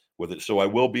Sunday with it. So I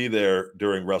will be there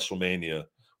during WrestleMania.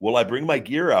 Will I bring my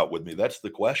gear out with me? That's the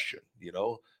question.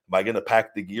 Am I going to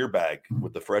pack the gear bag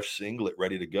with the fresh singlet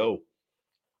ready to go?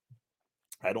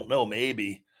 I don't know.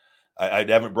 Maybe. I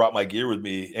haven't brought my gear with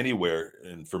me anywhere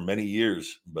and for many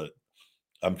years, but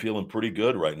I'm feeling pretty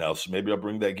good right now. So maybe I'll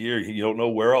bring that gear. You don't know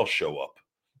where I'll show up.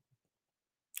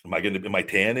 Am I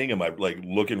tanning? Am I like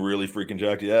looking really freaking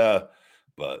jacked? Yeah.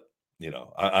 But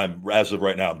I'm as of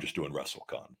right now, I'm just doing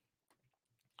WrestleCon.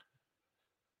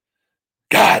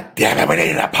 God damn it, we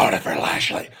need an opponent for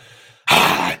Lashley.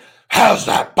 How's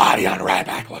that body on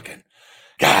Ryback looking?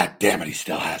 God damn it, he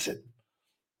still has it.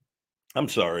 I'm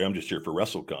sorry, I'm just here for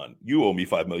WrestleCon. You owe me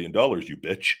 $5 million, you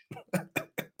bitch.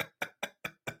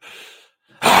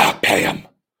 Pay him.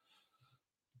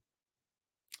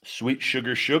 Sweet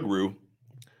Sugar Sugaru.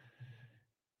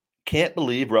 Can't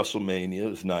believe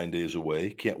WrestleMania is 9 days away.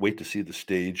 Can't wait to see the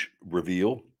stage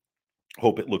reveal.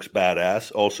 Hope it looks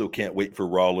badass. Also can't wait for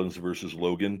Rollins versus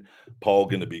Logan. Paul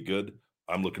going to be good.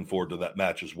 I'm looking forward to that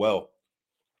match as well.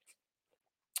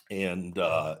 And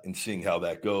seeing how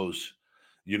that goes.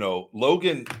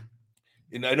 Logan,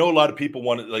 and I know a lot of people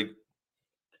want to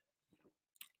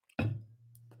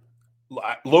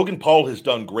Logan Paul has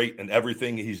done great in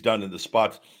everything he's done in the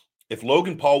spots. If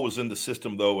Logan Paul was in the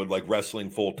system, though, and like wrestling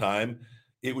full time,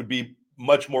 it would be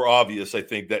much more obvious, I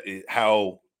think, that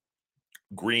how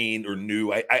green or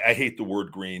new. I hate the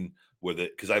word green with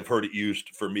it because I've heard it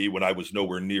used for me when I was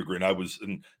nowhere near green.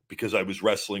 Because I was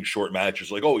wrestling short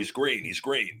matches, like, oh, he's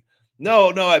green.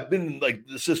 No, I've been in like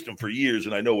the system for years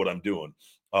and I know what I'm doing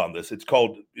on this. It's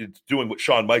doing what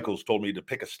Shawn Michaels told me to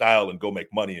pick a style and go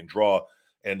make money and draw.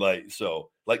 And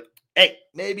hey,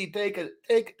 maybe take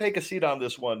a seat on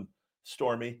this one,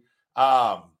 Stormy.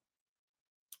 Logan,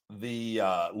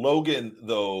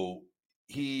 though,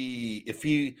 if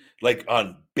he like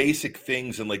on basic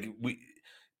things and like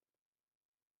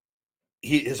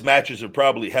his matches are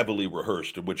probably heavily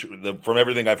rehearsed, which from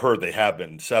everything I've heard, they have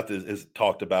been. Seth has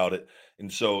talked about it.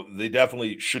 And so they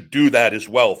definitely should do that as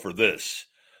well for this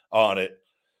on it.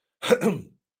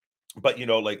 But,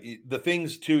 like the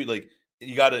things too, like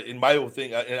you got to, in my own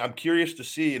thing, and I'm curious to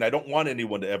see, and I don't want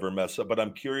anyone to ever mess up, but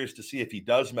I'm curious to see if he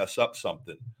does mess up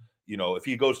something, if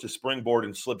he goes to springboard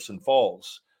and slips and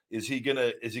falls, is he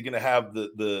gonna have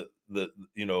the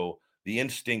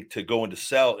instinct to go into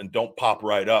sell and don't pop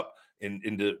right up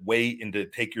and to wait and to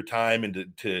take your time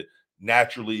and to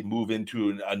naturally move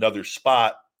into another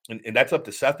spot. And that's up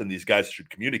to Seth, and these guys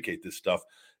should communicate this stuff.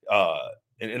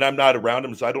 And I'm not around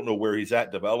him, so I don't know where he's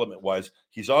at development wise.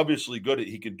 He's obviously good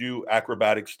he can do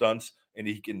acrobatic stunts, and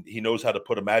he knows how to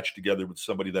put a match together with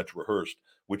somebody that's rehearsed,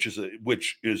 which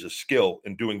is a skill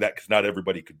in doing that because not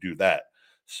everybody could do that.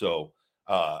 So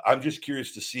I'm just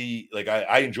curious to see, like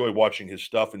I enjoy watching his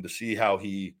stuff and to see how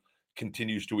he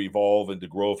continues to evolve and to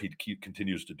grow if he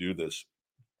continues to do this.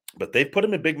 But they've put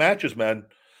him in big matches, man.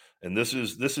 And this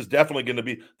is definitely going to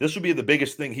be, this will be the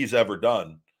biggest thing he's ever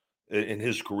done in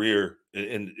his career,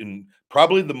 and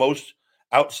probably the most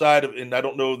outside of, and I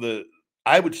don't know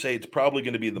I would say it's probably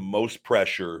going to be the most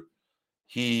pressure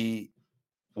he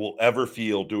will ever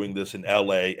feel doing this in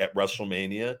LA at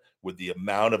WrestleMania, with the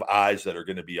amount of eyes that are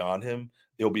going to be on him.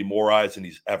 There'll be more eyes than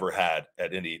he's ever had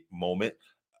at any moment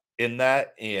in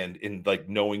that. And in like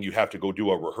knowing you have to go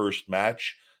do a rehearsed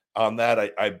match on that,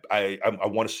 I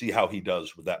want to see how he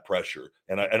does with that pressure.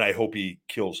 And I hope he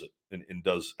kills it and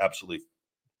does absolutely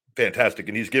fantastic.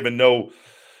 And he's given no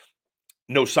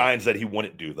signs that he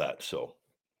wouldn't do that. So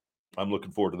I'm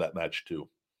looking forward to that match too.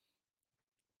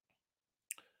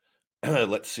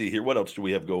 Let's see here. What else do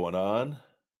we have going on?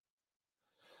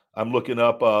 I'm looking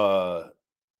up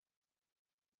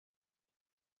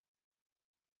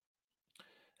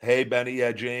hey, Benny.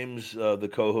 Yeah, James, the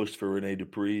co-host for Renee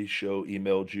Dupree's show,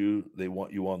 emailed you. They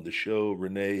want you on the show.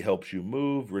 Renee helps you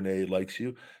move. Renee likes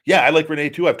you. Yeah, I like Renee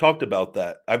too. I've talked about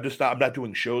that. I'm not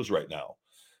doing shows right now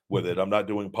with it. I'm not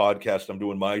doing podcasts. I'm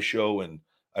doing my show. And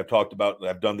I've talked about,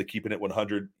 I've done the Keeping It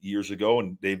 100 years ago,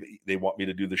 and they want me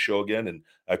to do the show again. And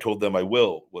I told them I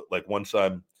will. Like once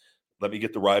let me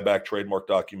get the Ryback trademark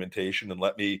documentation and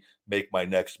let me make my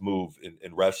next move in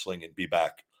wrestling and be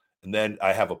back. And then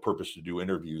I have a purpose to do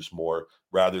interviews more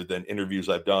rather than interviews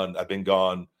I've done. I've been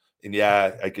gone, and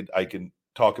yeah, I can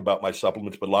talk about my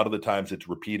supplements, but a lot of the times it's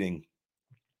repeating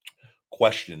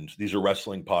questions. These are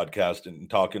wrestling podcasts and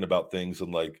talking about things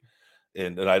and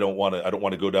and I don't want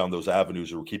to go down those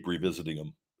avenues or keep revisiting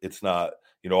them. It's not,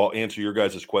 I'll answer your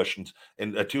guys' questions.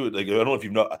 And too, like, I don't know if you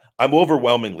know, I'm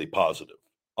overwhelmingly positive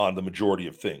on the majority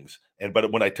of things.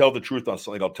 But when I tell the truth on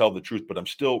something, I'll tell the truth, but I'm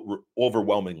still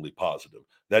overwhelmingly positive.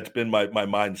 That's been my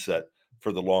mindset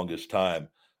for the longest time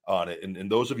on it.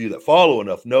 And those of you that follow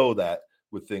enough know that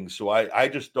with things. So I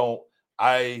just don't,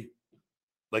 I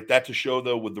like that to show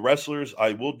though with the wrestlers,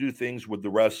 I will do things with the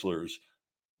wrestlers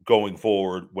going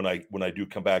forward when I do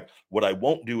come back. What I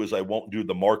won't do is I won't do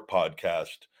the Mark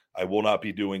podcast. I will not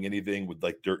be doing anything with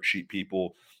like dirt sheet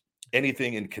people,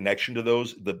 anything in connection to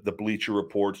those, the Bleacher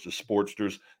Reports, the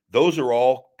Sportsters. Those are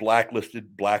all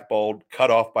blacklisted, blackballed,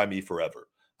 cut off by me forever.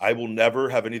 I will never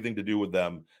have anything to do with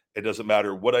them. It doesn't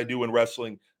matter what I do in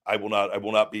wrestling. I will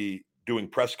not be doing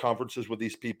press conferences with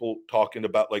these people talking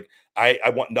about like I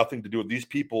want nothing to do with these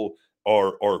people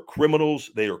are criminals.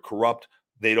 They are corrupt.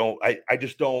 They don't I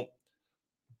just don't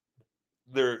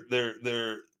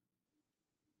they're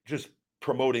just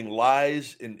promoting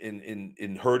lies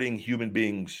in hurting human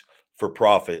beings for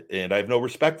profit, and I have no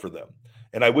respect for them.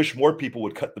 And I wish more people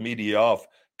would cut the media off,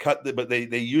 but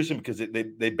they use them because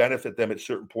they benefit them at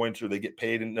certain points or they get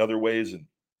paid in other ways. And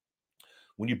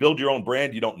when you build your own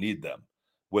brand, you don't need them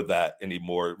with that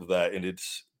anymore. With that, and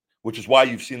it's which is why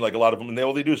you've seen like a lot of them, and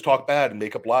all they do is talk bad and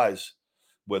make up lies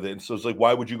with it. And so it's like,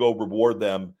 why would you go reward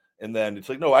them? And then it's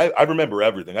like, no, I remember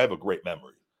everything. I have a great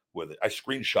memory with it. I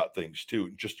screenshot things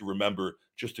too, just to remember,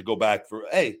 just to go back for,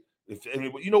 hey, if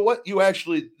you know what, you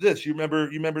actually this, you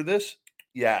remember this?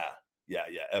 Yeah.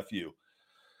 F you.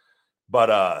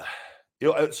 But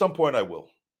at some point I will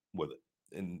with it.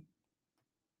 And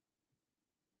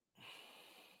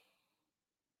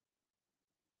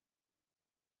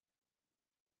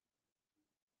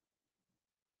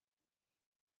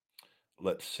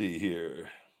let's see here.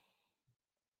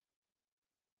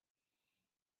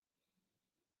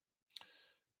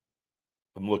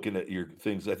 I'm looking at your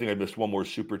things. I think I missed one more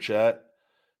super chat.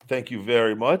 Thank you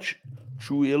very much.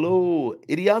 Chuilo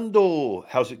Iriando.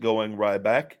 How's it going,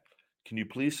 Ryback? Can you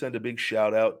please send a big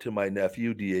shout out to my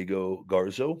nephew, Diego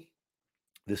Garzo?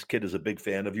 This kid is a big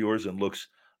fan of yours and looks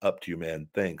up to you, man.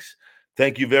 Thanks.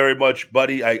 Thank you very much,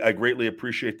 buddy. I greatly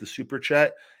appreciate the super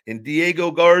chat. And Diego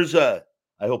Garza,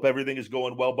 I hope everything is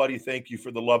going well, buddy. Thank you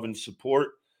for the love and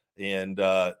support. And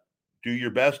do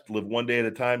your best. Live one day at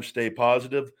a time. Stay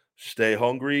positive. Stay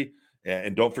hungry.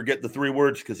 And don't forget the 3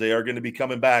 words because they are going to be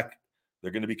coming back. They're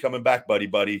going to be coming back,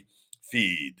 buddy.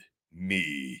 Feed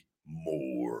me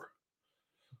more.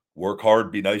 Work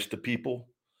hard. Be nice to people.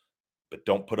 But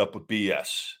don't put up with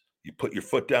BS. You put your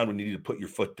foot down when you need to put your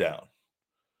foot down.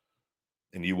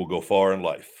 And you will go far in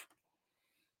life.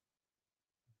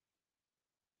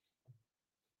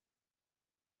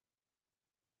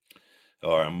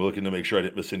 All right, I'm looking to make sure I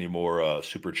didn't miss any more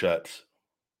super chats.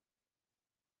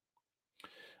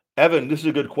 Evan, this is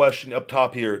a good question up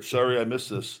top here. Sorry I missed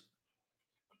this.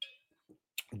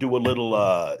 Do a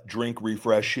little drink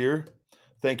refresh here.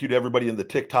 Thank you to everybody in the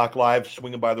TikTok live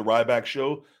swinging by the Ryback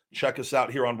Show. Check us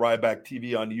out here on Ryback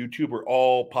TV on YouTube or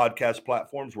all podcast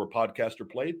platforms where podcasts are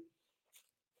played.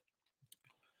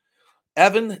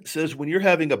 Evan says, when you're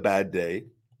having a bad day,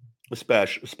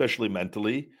 especially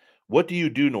mentally, what do you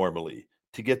do normally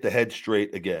to get the head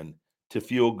straight again, to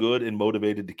feel good and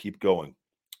motivated to keep going?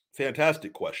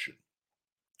 Fantastic question.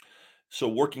 So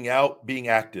working out, being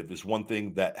active is one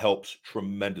thing that helps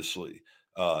tremendously.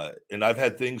 And I've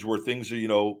had things where things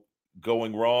are,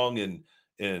 going wrong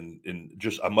and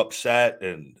just I'm upset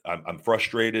and I'm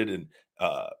frustrated and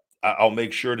I'll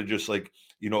make sure to just like,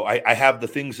 I have the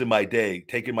things in my day,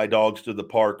 taking my dogs to the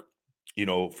park,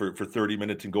 for 30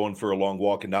 minutes and going for a long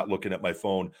walk and not looking at my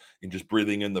phone and just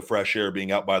breathing in the fresh air,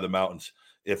 being out by the mountains.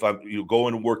 If I'm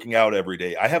going and working out every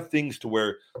day, I have things to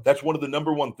where that's one of the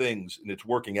number one things, and it's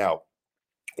working out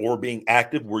or being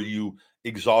active where you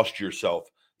exhaust yourself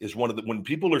is one of the when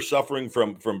people are suffering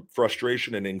from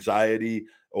frustration and anxiety,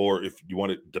 or if you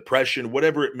want it, depression,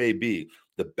 whatever it may be,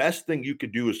 the best thing you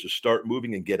could do is to start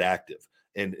moving and get active.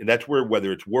 And that's where,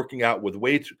 whether it's working out with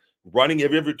weights, running,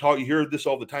 have you ever taught, you hear this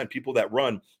all the time, people that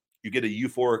run, you get a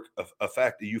euphoric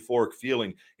effect, a euphoric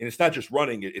feeling. And it's not just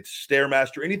running, it's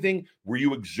Stairmaster, anything where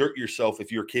you exert yourself,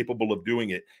 if you're capable of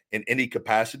doing it in any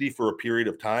capacity for a period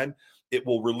of time, it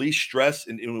will release stress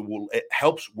and it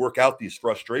helps work out these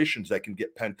frustrations that can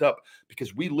get pent up,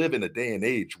 because we live in a day and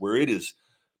age where it is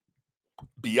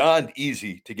beyond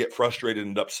easy to get frustrated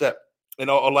and upset.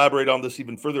 And I'll elaborate on this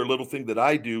even further. A little thing that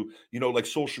I do, like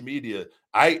social media,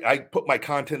 I put my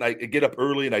content, I get up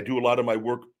early and I do a lot of my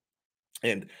work.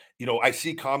 And, I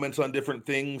see comments on different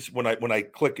things when I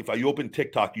click, if I open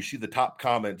TikTok, you see the top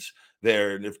comments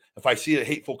there. And if I see a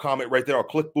hateful comment right there, I'll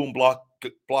click, boom, block,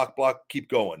 keep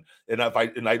going. And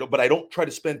but I don't try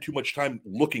to spend too much time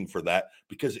looking for that,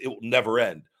 because it will never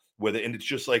end with it. And it's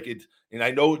just like it. And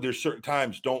I know there's certain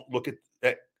times, don't look at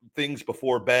things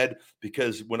before bed,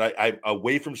 because when I'm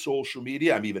away from social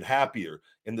media, I'm even happier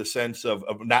in the sense of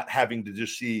not having to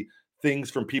just see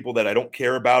things from people that I don't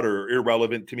care about or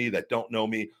irrelevant to me, that don't know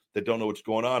me, that don't know what's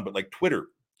going on. But like Twitter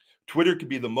Twitter can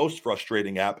be the most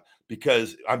frustrating app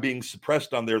because I'm being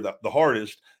suppressed on there the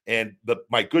hardest, and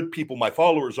my good people, my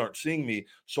followers, aren't seeing me.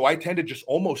 So I tend to just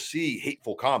almost see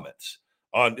hateful comments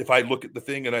on if I look at the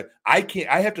thing, and I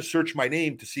have to search my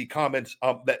name to see comments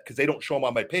that because they don't show them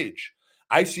on my page.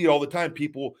 I see it all the time.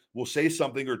 People will say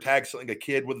something or tag something, a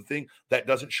kid with a thing that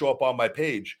doesn't show up on my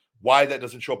page. Why that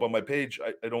doesn't show up on my page,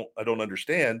 I don't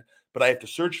understand. But I have to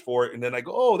search for it, and then I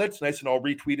go, oh, that's nice, and I'll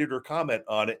retweet it or comment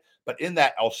on it. But in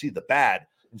that, I'll see the bad.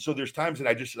 And so there's times, and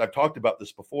I've talked about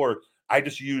this before. I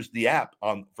just use the app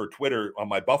for Twitter on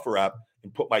my Buffer app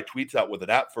and put my tweets out with an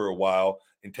app for a while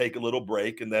and take a little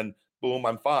break, and then boom,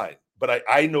 I'm fine. But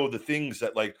I know the things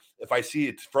that, like, if I see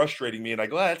it's frustrating me and I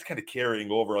go, that's kind of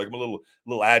carrying over. Like I'm a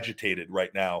little agitated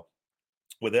right now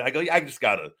with it. I go, I just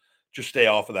gotta just stay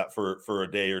off of that for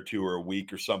a day or two or a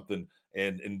week or something,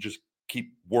 and just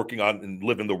keep working on and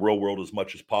live in the real world as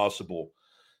much as possible.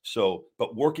 So,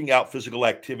 but working out, physical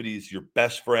activity is your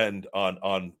best friend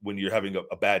on when you're having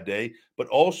a bad day. But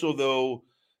also though,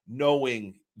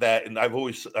 knowing that, and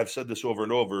I've said this over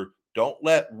and over, don't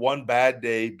let one bad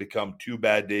day become two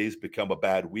bad days, become a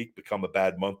bad week, become a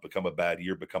bad month, become a bad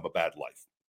year, become a bad life,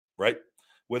 right?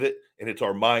 With it. And it's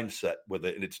our mindset with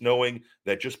it. And it's knowing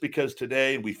that just because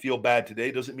today we feel bad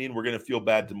today doesn't mean we're going to feel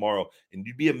bad tomorrow. And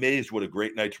you'd be amazed what a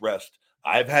great night's rest.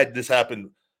 I've had this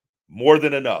happen more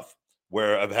than enough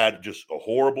where I've had just a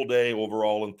horrible day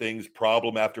overall and things,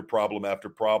 problem after problem after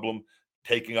problem,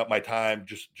 taking up my time,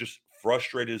 just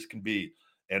frustrated as can be.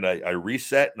 And I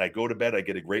reset and I go to bed, I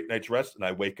get a great night's rest, and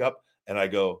I wake up and I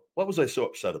go, what was I so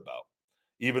upset about?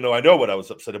 Even though I know what I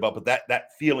was upset about, but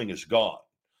that feeling is gone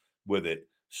with it.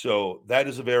 So that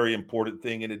is a very important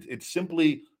thing. And it's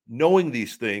simply knowing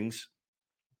these things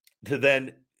to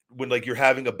then, when like you're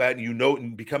having a bad,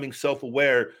 and becoming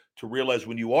self-aware to realize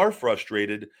when you are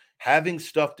frustrated, having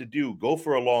stuff to do, go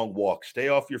for a long walk, stay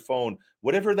off your phone,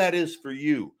 whatever that is for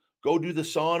you. Go do the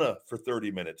sauna for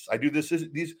 30 minutes. I do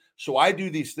I do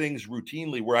these things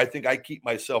routinely where I think I keep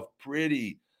myself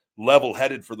pretty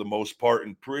level-headed for the most part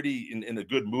and pretty in a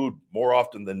good mood more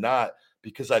often than not,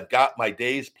 because I've got my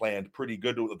days planned pretty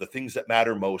good with the things that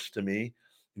matter most to me.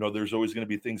 There's always going to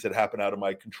be things that happen out of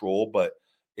my control, but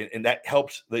and that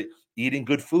helps the eating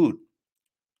good food,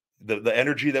 the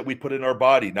energy that we put in our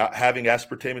body, not having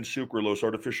aspartame and sucralose,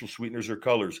 artificial sweeteners or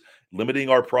colors, limiting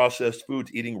our processed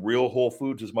foods, eating real whole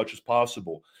foods as much as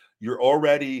possible. You're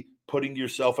already putting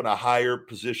yourself in a higher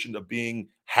position of being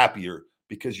happier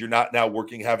because you're not now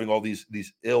having all these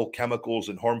ill chemicals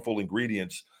and harmful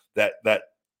ingredients that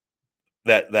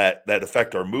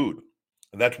affect our mood.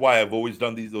 And that's why I've always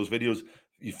done those videos.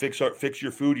 You fix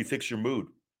your food, you fix your mood.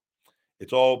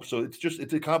 It's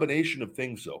a combination of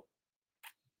things though.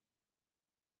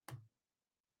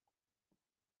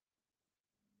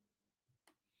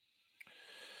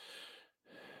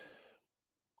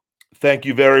 Thank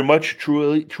you very much,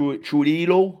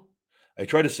 Trujillo. I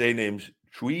try to say names.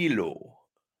 Trujillo.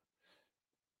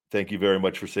 Thank you very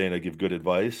much for saying I give good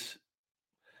advice.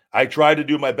 I try to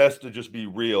do my best to just be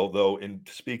real, though, and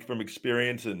to speak from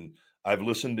experience. And I've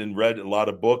listened and read a lot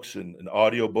of books and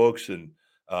audio books, and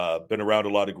been around a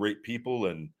lot of great people.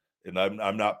 And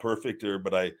I'm not perfect there,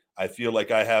 but I feel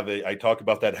like I talk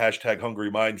about that hashtag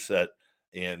hungry mindset,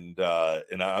 and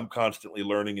I'm constantly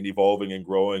learning and evolving and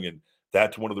growing. And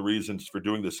that's one of the reasons for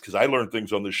doing this, because I learn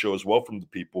things on this show as well from the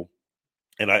people.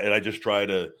 And I just try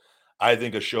to, I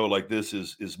think a show like this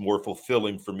is more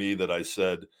fulfilling for me, that I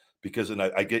said, because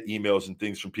I get emails and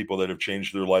things from people that have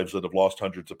changed their lives, that have lost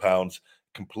hundreds of pounds,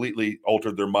 completely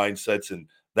altered their mindsets. And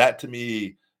that to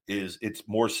me it's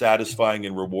more satisfying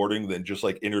and rewarding than just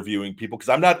like interviewing people. Cause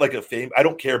I'm not like I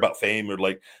don't care about fame, or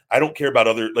like, I don't care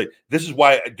about this is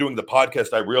why doing the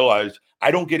podcast, I realized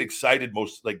I don't get excited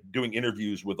most like doing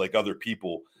interviews with like other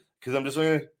people. Cause I'm just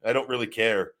like, I don't really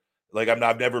care. Like I've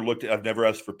never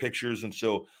asked for pictures. And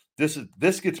so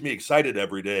this gets me excited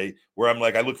every day, where I'm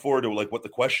like, I look forward to like what the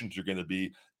questions are going to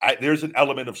be. There's an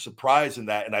element of surprise in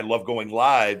that. And I love going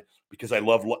live because I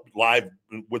love live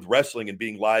with wrestling and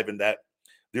being live in that.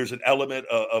 There's an element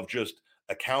of just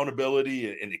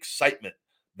accountability and excitement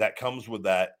that comes with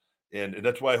that. And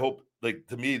that's why I hope, like,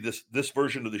 to me, this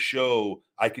version of the show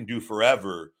I can do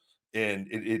forever. And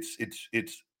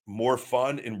it's more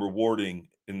fun and rewarding,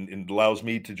 and allows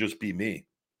me to just be me.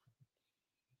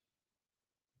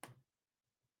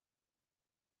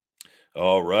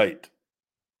 All right.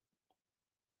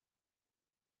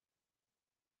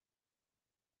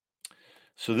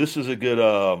 So this is a good,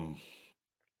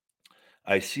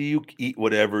 I see you eat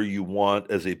whatever you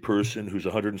want. As a person who's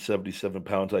 177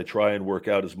 pounds, I try and work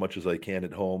out as much as I can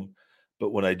at home.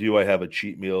 But when I do, I have a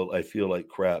cheat meal, I feel like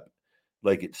crap.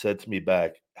 like it sets me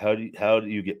back. How do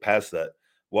you get past that?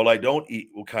 Well, I don't eat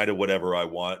kind of whatever I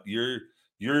want. You're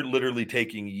literally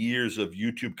taking years of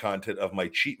YouTube content of my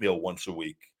cheat meal once a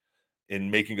week and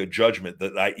making a judgment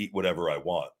that I eat whatever I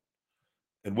want.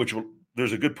 And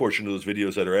there's a good portion of those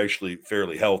videos that are actually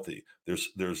fairly healthy.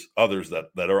 There's others that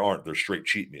aren't. They're straight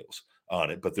cheat meals on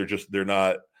it, but they're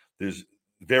not. There's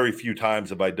very few times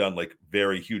have I done like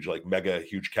very huge, like mega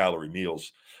huge calorie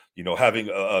meals. Having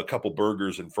a couple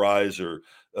burgers and fries, or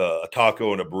a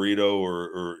taco and a burrito,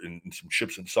 or and some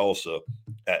chips and salsa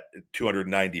at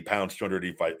 290 pounds,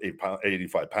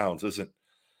 285 pounds isn't.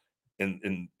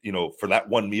 And for that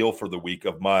one meal for the week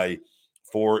of my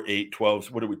 4, 8,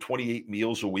 12, what are we, 28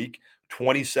 meals a week,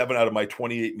 27 out of my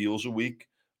 28 meals a week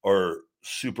are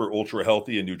super ultra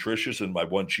healthy and nutritious in my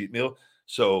one cheat meal.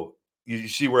 So you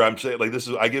see where I'm saying, like,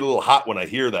 I get a little hot when I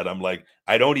hear that. I'm like,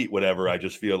 I don't eat whatever. I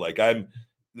just feel like I'm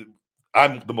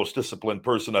the most disciplined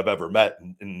person I've ever met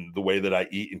in the way that I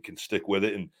eat and can stick with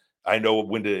it. And I know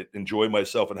when to enjoy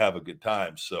myself and have a good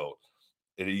time. So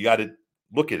you got to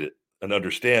look at it and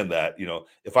understand that,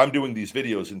 if I'm doing these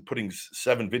videos and putting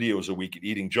 7 videos a week and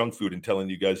eating junk food and telling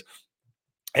you guys,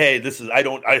 hey, I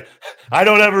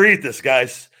don't ever eat this,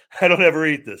 guys. I don't ever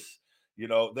eat this,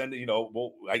 then,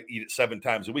 well, I eat it 7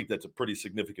 times a week. That's a pretty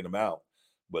significant amount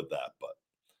with that.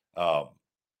 But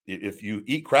if you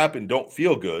eat crap and don't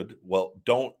feel good, well,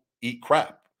 don't eat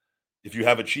crap. If you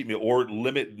have a cheat meal, or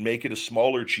make it a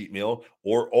smaller cheat meal,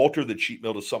 or alter the cheat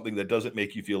meal to something that doesn't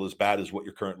make you feel as bad as what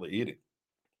you're currently eating.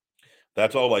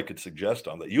 That's all I could suggest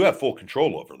on that. You have full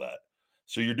control over that.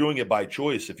 So you're doing it by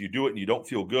choice. If you do it and you don't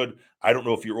feel good, I don't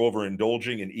know if you're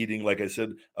overindulging and eating, like I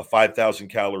said, a 5,000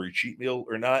 calorie cheat meal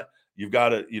or not. You've got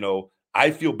to,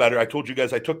 I feel better. I told you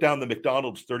guys I took down the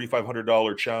McDonald's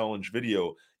 $3,500 challenge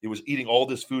video. It was eating all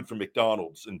this food from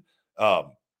McDonald's, and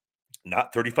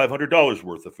not $3,500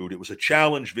 worth of food. It was a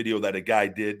challenge video that a guy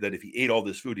did that if he ate all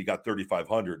this food, he got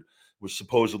 $3,500, was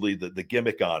supposedly the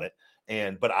gimmick on it.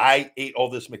 But I ate all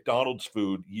this McDonald's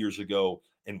food years ago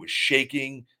and was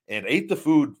shaking and ate the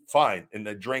food fine. And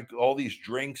I drank all these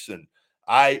drinks, and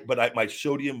my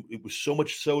sodium, it was so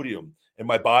much sodium, and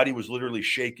my body was literally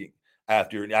shaking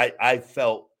after. And I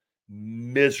felt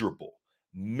miserable.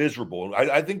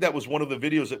 I think that was one of the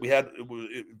videos that we had. It was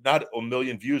not a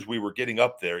million views. We were getting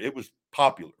up there. It was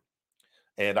popular.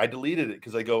 And I deleted it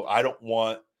because I go, I don't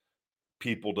want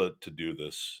people to do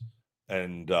this.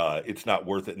 And it's not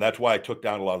worth it. And that's why I took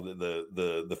down a lot of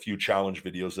the few challenge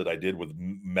videos that I did with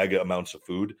mega amounts of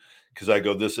food, because I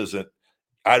go,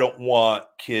 I don't want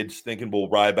kids thinking, well,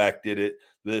 Ryback did it.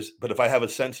 But if I have a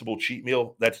sensible cheat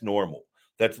meal, that's normal.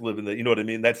 That's living you know what I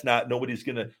mean? That's not, nobody's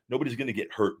gonna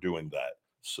get hurt doing that.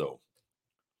 So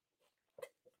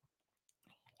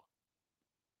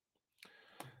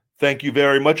thank you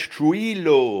very much,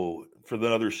 Trujillo, for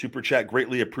another super chat.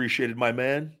 Greatly appreciated, my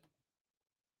man.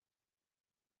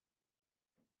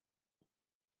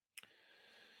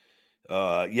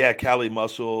 Yeah, Cali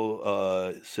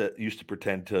Muscle used to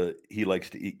pretend he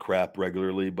likes to eat crap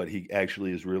regularly, but he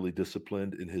actually is really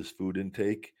disciplined in his food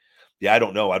intake. Yeah, I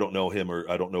don't know. I don't know him, or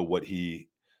I don't know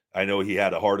I know he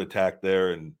had a heart attack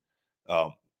there, and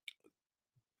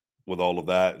with all of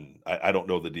that, and I don't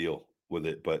know the deal with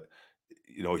it, but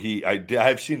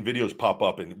I've seen videos pop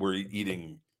up and we're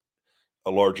eating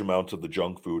a large amounts of the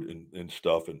junk food and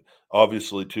stuff. And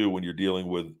obviously too, when you're dealing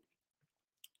with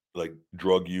like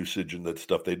drug usage and that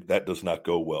stuff, that does not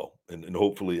go well. And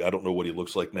hopefully, I don't know what he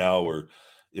looks like now, or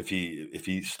if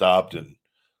he stopped. And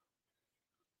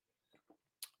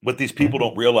what these people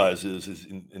don't realize is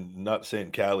and not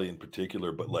saying Cali in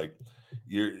particular, but like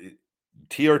you're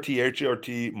TRT,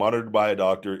 HRT monitored by a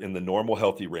doctor in the normal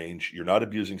healthy range. You're not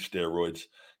abusing steroids.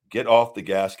 Get off the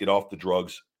gas, get off the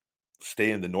drugs,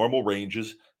 stay in the normal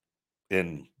ranges,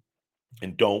 and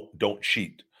don't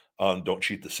cheat. Don't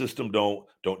cheat the system. Don't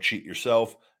cheat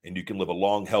yourself, and you can live a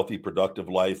long, healthy, productive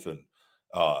life. And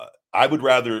I would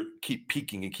rather keep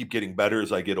peaking and keep getting better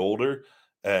as I get older,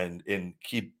 and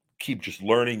keep just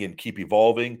learning and keep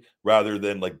evolving, rather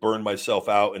than like burn myself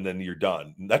out and then you're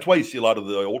done. And that's why you see a lot of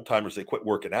the old timers, they quit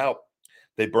working out,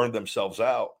 they burn themselves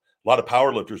out. A lot of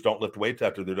power lifters don't lift weights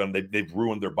after they're done. They've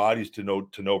ruined their bodies to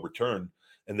no return,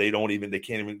 and they don't even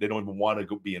want to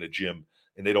go be in a gym,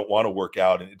 and they don't want to work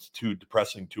out, and it's too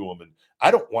depressing to them. And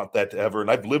I don't want that to ever. And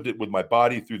I've lived it with my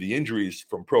body through the injuries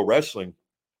from pro wrestling.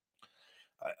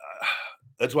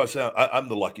 That's why I say I'm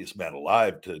the luckiest man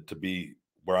alive to be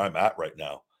where I'm at right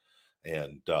now.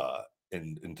 And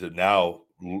to now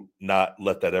not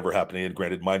let that ever happen again.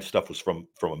 Granted, my stuff was from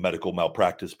a medical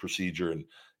malpractice procedure and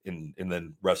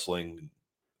then wrestling,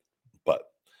 but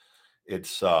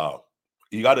it's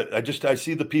You got to, I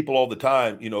see the people all the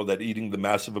time, that eating the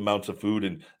massive amounts of food.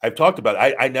 And I've talked about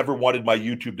it. I never wanted my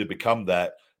YouTube to become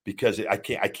that because I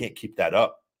can't keep that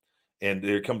up. And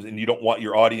there comes, and you don't want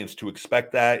your audience to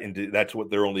expect that. And that's what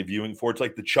they're only viewing for. It's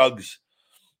like the chugs,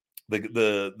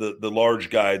 the large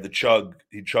guy, the chug,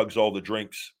 he chugs all the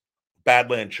drinks,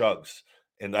 Badland chugs.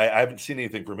 And I haven't seen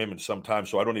anything from him in some time.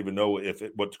 So I don't even know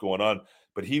what's going on,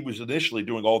 but he was initially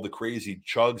doing all the crazy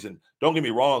chugs. And don't get me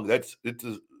wrong,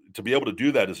 to be able to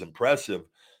do that is impressive,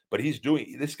 but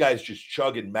this guy's just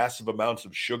chugging massive amounts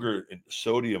of sugar and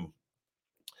sodium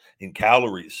and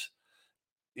calories,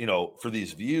 for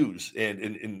these views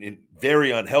and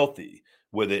very unhealthy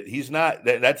with it. He's not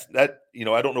that's I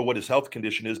don't know what his health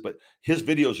condition is, but his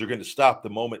videos are going to stop the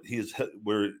moment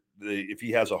if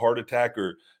he has a heart attack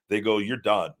or they go, you're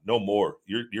done, no more.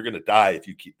 You're going to die if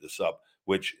you keep this up.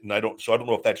 I don't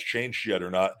know if that's changed yet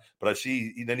or not, but I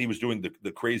see then he was doing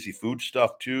the crazy food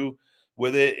stuff too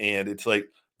with it. And it's like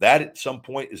that at some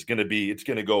point it's just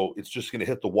going to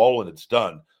hit the wall and it's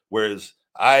done. Whereas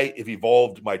I have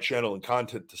evolved my channel and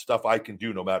content to stuff I can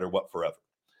do no matter what forever.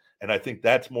 And I think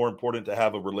that's more important, to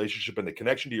have a relationship and a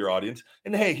connection to your audience.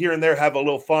 And hey, here and there, have a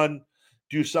little fun,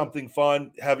 do something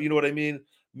fun, you know what I mean?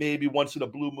 Maybe once in a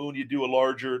blue moon, you do a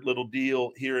larger little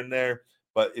deal here and there.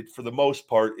 But for the most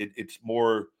part, it's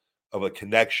more of a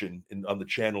connection on the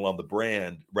channel, on the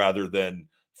brand, rather than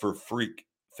for freak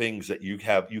things that you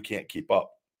can't keep up.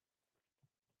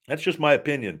 That's just my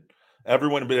opinion.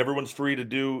 Everyone's free to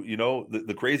do,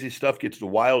 the crazy stuff gets the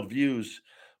wild views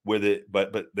with it,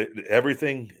 but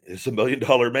everything is $1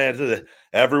 million man.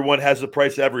 Everyone has a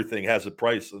price. Everything has a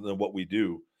price, and then what we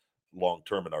do long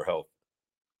term in our health.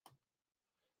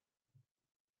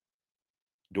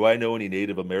 Do I know any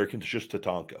Native Americans? Just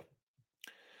Tatanka.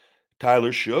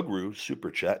 Tyler Shugru,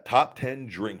 super chat. Top 10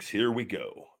 drinks. Here we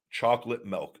go. Chocolate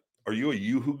milk. Are you a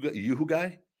Yoo-hoo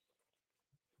guy?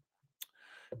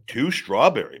 2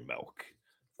 strawberry milk.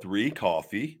 3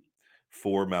 coffee.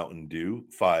 4 Mountain Dew.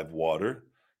 5 water.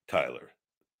 Tyler,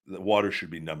 the water should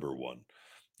be number 1.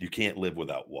 You can't live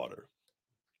without water.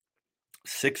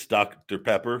 6 Dr.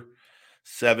 Pepper.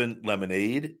 7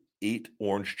 lemonade. 8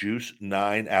 orange juice.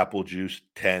 9 apple juice.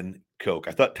 10 Coke.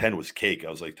 I thought 10 was cake. I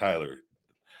was like, Tyler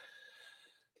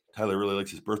really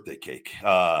likes his birthday cake,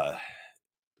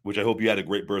 which I hope you had a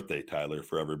great birthday, Tyler,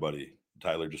 for everybody.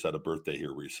 Tyler just had a birthday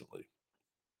here recently.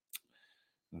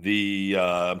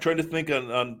 I'm trying to think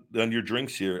on your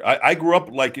drinks here. I grew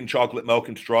up liking chocolate milk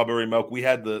and strawberry milk. We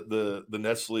had the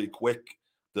Nestle Quick,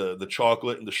 the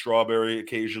chocolate and the strawberry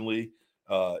occasionally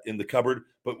in the cupboard.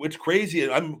 But what's crazy,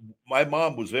 my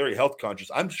mom was very health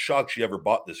conscious. I'm shocked she ever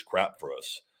bought this crap for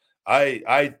us.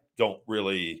 I don't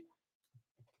really.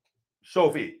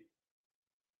 Sophie.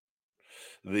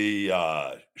 She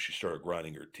started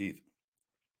grinding her teeth,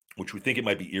 which we think it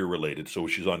might be ear related. So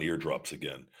she's on eardrops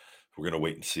again. We're going to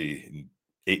wait and see in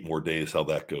 8 more days how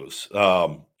that goes.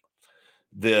 I'll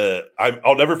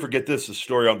never forget this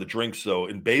story on the drinks though.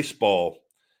 In baseball,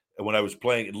 when I was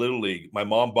playing in Little League, my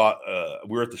mom bought,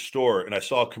 we were at the store and I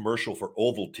saw a commercial for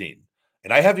Ovaltine.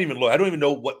 And I haven't even looked, I don't even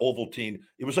know what Ovaltine,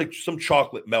 it was like some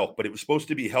chocolate milk, but it was supposed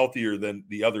to be healthier than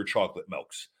the other chocolate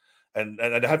milks. And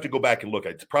I'd have to go back and look.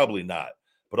 It's probably not.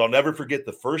 But I'll never forget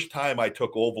the first time I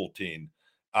took Ovaltine,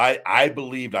 I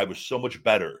believed I was so much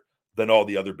better than all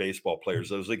the other baseball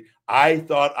players. I was like, I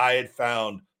thought I had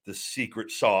found the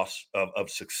secret sauce of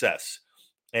success.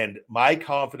 And my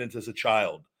confidence as a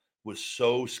child was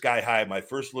so sky high. My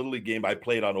first Little League game I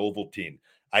played on Ovaltine.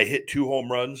 I hit 2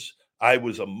 home runs. I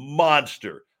was a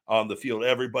monster on the field.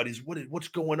 Everybody's, what's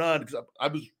going on? Because I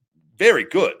was very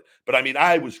good. But I mean,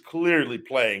 I was clearly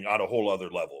playing on a whole other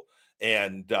level.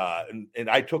 And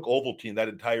I took Ovaltine that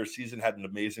entire season, had an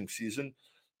amazing season.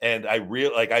 And I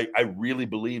really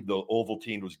believed the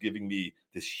Ovaltine was giving me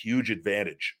this huge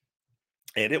advantage.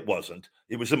 And it wasn't.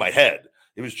 It was in my head.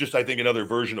 It was just, I think, another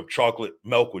version of chocolate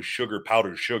milk with sugar,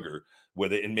 powdered sugar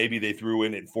with it. And maybe they threw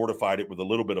in and fortified it with a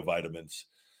little bit of vitamins.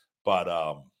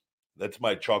 But that's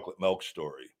my chocolate milk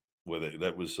story with it.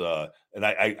 That was, and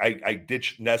I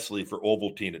ditched Nestle for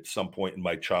Ovaltine at some point in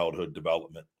my childhood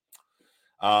development.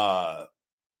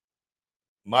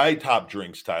 My top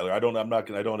drinks, Tyler, I don't have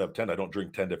 10. I don't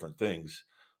drink 10 different things.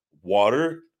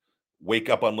 Water, Wake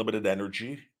Up Unlimited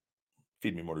Energy,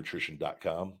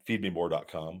 feedmemorenutrition.com,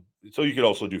 feedmemore.com. So you could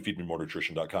also do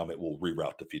feedmemorenutrition.com. It will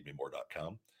reroute to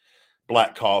feedmemore.com.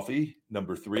 Black coffee,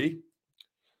 number 3.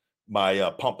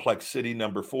 My Pumplex City,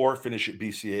 number 4. Finish at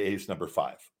BCAA's, number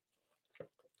 5.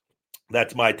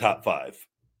 That's my top 5.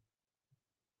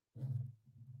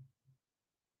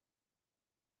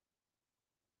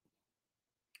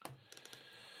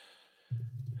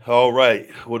 All right.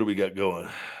 What do we got going?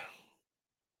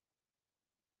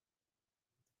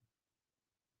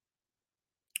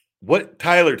 What,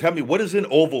 Tyler, tell me, what is in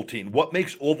Ovaltine? What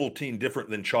makes Ovaltine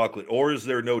different than chocolate, or is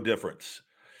there no difference?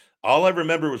 All I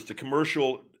remember was the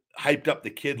commercial hyped up the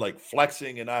kid like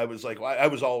flexing, and I was like, I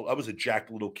was a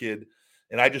jacked little kid,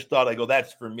 and I just thought, I go,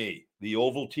 that's for me. The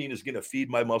Ovaltine is going to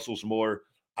feed my muscles more.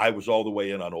 I was all the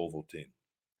way in on Ovaltine.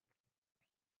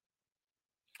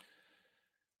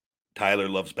 Tyler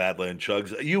loves Badland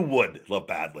Chugs. You would love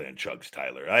Badland Chugs,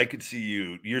 Tyler. I could see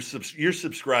you. You're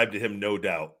subscribed to him, no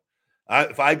doubt.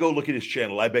 If I go look at his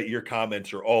channel, I bet your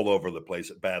comments are all over the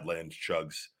place at Badlands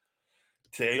Chugs.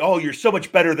 Say, oh, you're so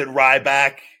much better than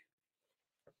Ryback.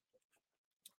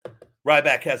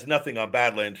 Ryback has nothing on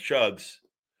Badlands Chugs.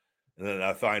 And then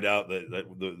I find out that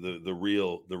the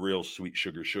real sweet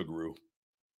sugaroo.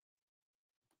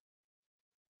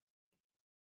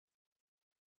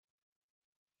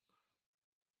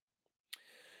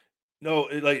 No,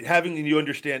 like having, you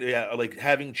understand, yeah, like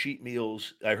having cheat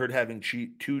meals. I heard having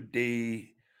 2-day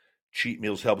cheat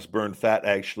meals helps burn fat.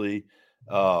 Actually,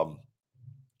 um,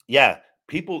 yeah,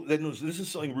 people. This is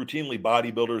something routinely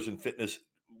bodybuilders and fitness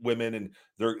women and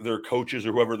their coaches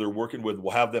or whoever they're working with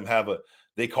will have them have a.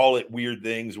 They call it weird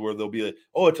things where they'll be like,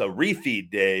 "Oh, it's a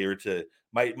refeed day," or to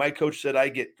my coach said I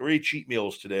get 3 cheat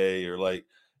meals today, or like,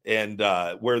 and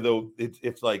where though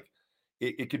it's like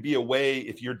it could be a way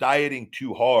if you're dieting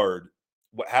too hard.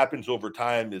 What happens over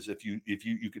time is if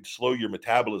you could slow your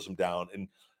metabolism down,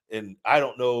 and I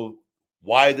don't know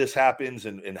why this happens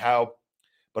and how,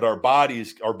 but our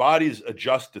bodies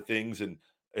adjust to things, and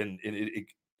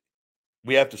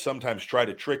we have to sometimes try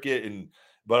to trick it, and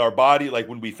but our body, like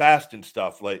when we fast and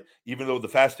stuff, like even though the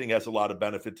fasting has a lot of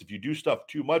benefits, if you do stuff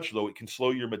too much though, it can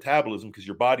slow your metabolism because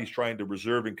your body's trying to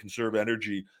reserve and conserve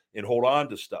energy and hold on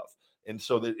to stuff. And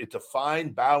so that it's a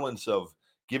fine balance of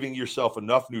giving yourself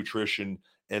enough nutrition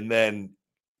and then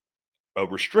a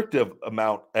restrictive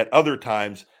amount at other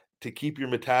times to keep your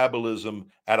metabolism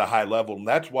at a high level. And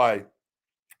that's why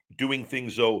doing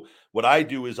things though, what I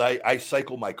do is I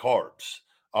cycle my carbs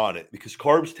on it, because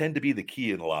carbs tend to be the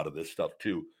key in a lot of this stuff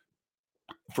too,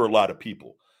 for a lot of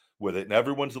people with it. And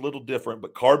everyone's a little different,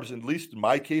 but carbs, at least in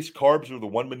my case, carbs are the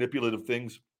one manipulative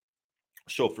things.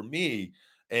 So for me,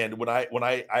 and when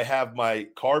I have my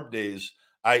carb days,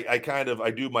 I kind of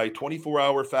I do my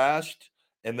 24-hour fast,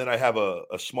 and then I have a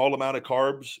small amount of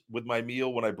carbs with my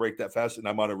meal when I break that fast, and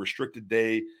I'm on a restricted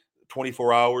day,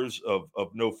 24 hours of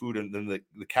no food, and then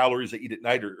the calories I eat at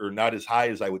night are not as high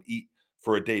as I would eat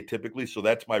for a day typically. So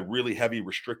that's my really heavy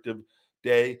restrictive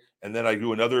day. And then I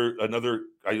do another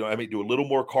I may do a little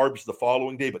more carbs the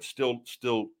following day, but still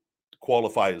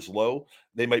qualify as low.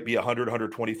 They might be 100,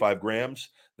 125 grams.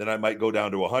 Then I might go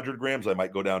down to 100 grams. I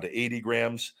might go down to 80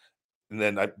 grams. And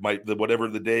then I might, whatever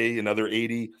the day, another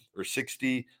 80 or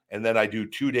 60. And then I do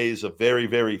 2 days of very,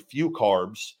 very few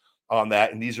carbs on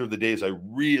that. And these are the days I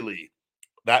really,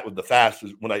 that with the fast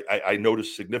is when I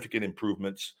notice significant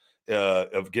improvements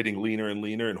of getting leaner and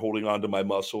leaner and holding on to my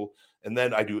muscle. And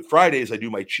then I do Fridays, I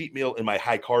do my cheat meal and my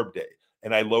high carb day.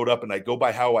 And I load up and I go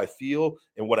by how I feel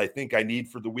and what I think I need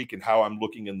for the week and how I'm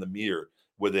looking in the mirror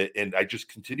with it. And I just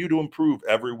continue to improve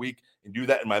every week and do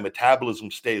that. And my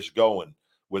metabolism stays going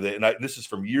with it. And this is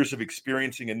from years of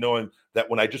experiencing and knowing that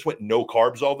when I just went no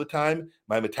carbs all the time,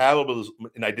 my metabolism,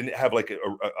 and I didn't have like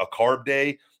a carb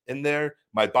day in there,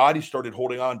 my body started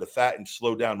holding on to fat and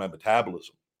slowed down my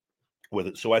metabolism with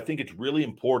it. So I think it's really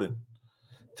important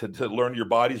to learn your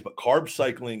bodies, but carb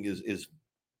cycling is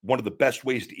one of the best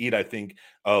ways to eat, I think,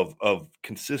 of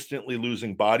consistently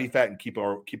losing body fat and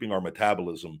keeping our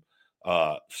metabolism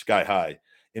sky high.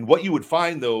 And what you would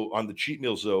find though on the cheat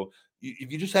meals though,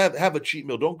 if you just have a cheat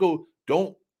meal,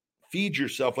 don't feed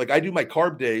yourself. Like I do my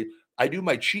carb day, I do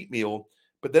my cheat meal,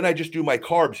 but then I just do my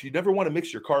carbs. You never want to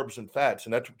mix your carbs and fats,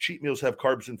 and that's what cheat meals have: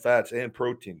 carbs and fats and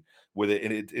protein with it.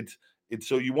 And it's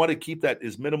so you want to keep that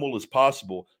as minimal as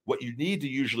possible. What you need to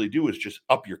usually do is just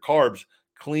up your carbs,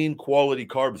 clean quality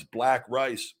carbs, black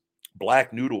rice,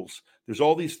 black noodles. There's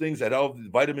all these things that have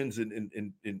vitamins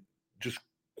and just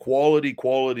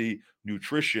quality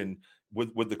nutrition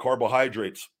with the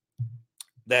carbohydrates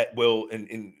that will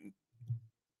and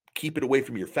keep it away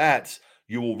from your fats.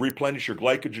 You will replenish your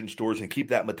glycogen stores and keep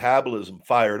that metabolism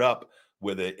fired up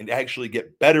with it and actually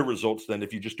get better results than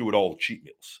if you just do it all cheat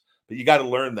meals. But you got to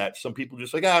learn that. Some people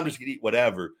just like, I'm just gonna eat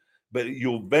whatever. But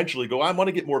you'll eventually go, I want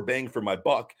to get more bang for my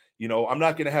buck. I'm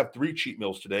not going to have 3 cheat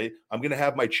meals today. I'm going to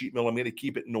have my cheat meal. I'm going to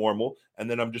keep it normal. And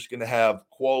then I'm just going to have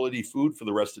quality food for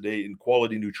the rest of the day and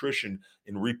quality nutrition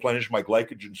and replenish my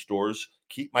glycogen stores,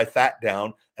 keep my fat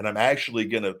down. And I'm actually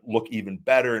going to look even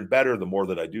better and better the more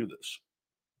that I do this.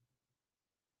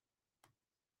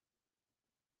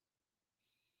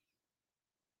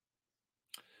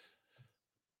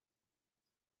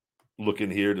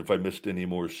 looking here if I missed any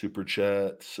more super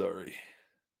chats. Sorry.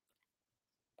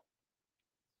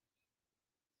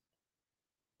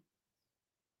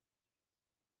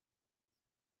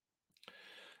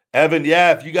 Evan,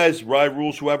 yeah, if you guys ride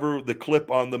rules, whoever the clip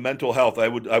on the mental health, I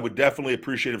would definitely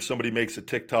appreciate if somebody makes a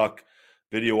TikTok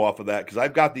video off of that because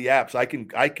I've got the apps. I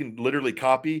can literally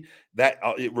copy that.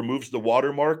 It removes the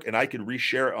watermark, and I can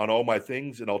reshare it on all my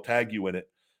things, and I'll tag you in it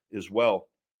as well.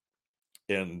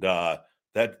 And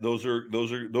that those are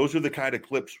the kind of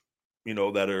clips,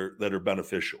 that are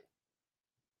beneficial.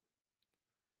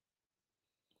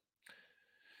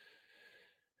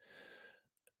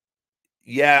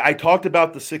 Yeah, I talked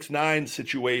about the 6ix9ine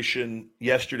situation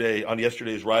yesterday on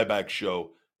yesterday's Ryback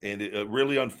show, and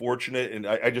really unfortunate. And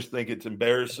I just think it's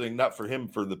embarrassing, not for him,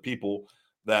 for the people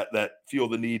that feel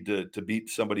the need to beat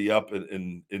somebody up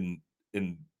in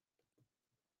in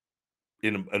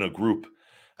a group.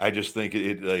 I just think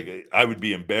it like I would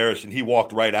be embarrassed, and he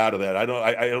walked right out of that. I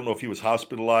don't know if he was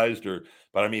hospitalized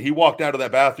but I mean he walked out of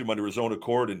that bathroom under his own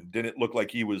accord and didn't look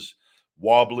like he was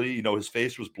wobbly. His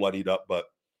face was bloodied up, but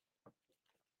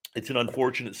it's an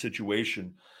unfortunate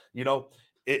situation. You know,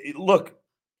 look,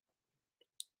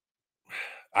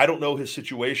 I don't know his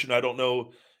situation. I don't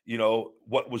know,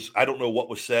 I don't know what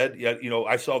was said yet.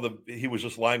 I saw he was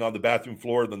just lying on the bathroom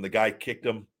floor. Then the guy kicked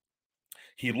him.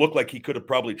 He looked like he could have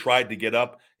probably tried to get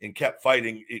up and kept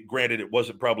fighting. Granted, it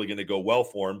wasn't probably going to go well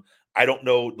for him. I don't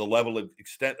know the level of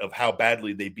extent of how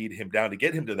badly they beat him down to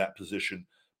get him to that position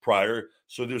prior.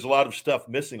 So there's a lot of stuff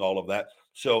missing all of that.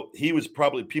 So he was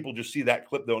probably, people just see that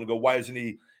clip though and go, why isn't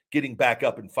he getting back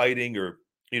up and fighting? Or,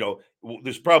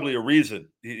 there's probably a reason.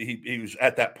 He was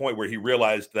at that point where he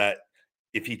realized that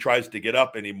if he tries to get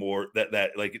up anymore,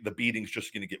 that like the beating's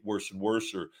just going to get worse and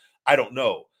worse, or I don't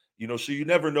know. So you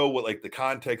never know what like the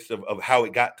context of how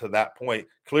it got to that point.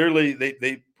 Clearly,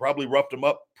 they probably roughed him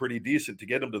up pretty decent to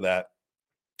get him to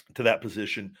that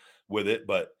position with it.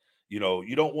 But you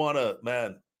don't want to,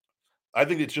 man. I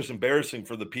think it's just embarrassing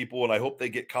for the people, and I hope they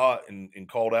get caught and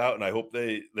called out, and I hope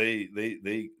they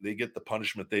get the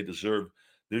punishment they deserve.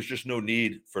 There's just no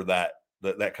need for that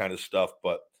kind of stuff.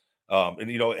 But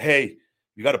hey,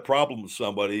 you got a problem with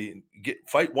somebody,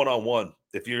 fight one-on-one.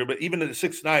 But even at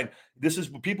 6ix9ine, this is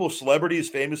people, celebrities,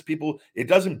 famous people, it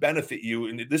doesn't benefit you.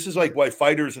 And this is like why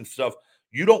fighters and stuff,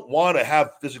 you don't want to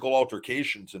have physical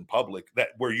altercations in public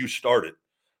where you started.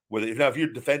 Now, if you're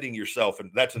defending yourself,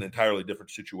 and that's an entirely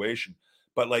different situation,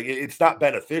 but like it's not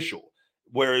beneficial.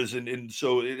 Whereas,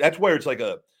 so that's where it's like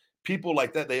people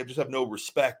like that, they just have no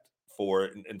respect for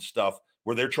it and stuff,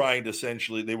 where they were trying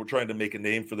to make a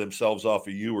name for themselves off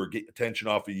of you or get attention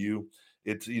off of you.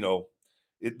 It's,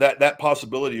 that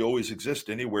possibility always exists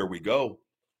anywhere we go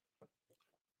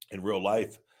in real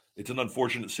life. It's an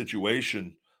unfortunate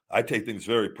situation. I take things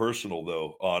very personal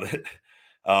though on it.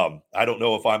 I don't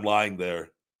know if I'm lying there.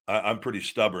 I'm pretty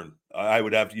stubborn.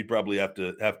 You'd probably have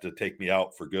to take me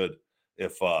out for good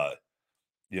if, but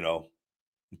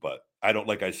I don't,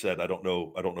 like I said, I don't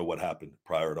know what happened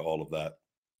prior to all of that.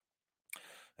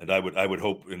 And I would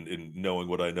hope in knowing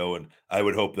what I know, and I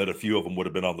would hope that a few of them would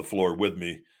have been on the floor with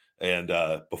me. And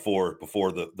before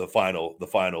the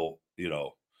final,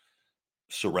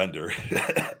 surrender.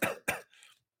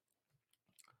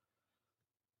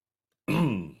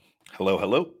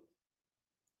 Hello.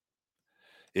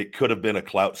 It could have been a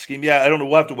clout scheme. Yeah, I don't know.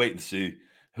 We'll have to wait and see.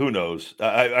 Who knows?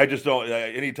 I just don't.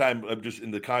 Anytime I'm just in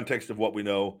the context of what we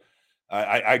know,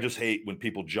 I just hate when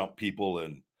people jump people.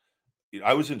 And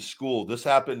I was in school. This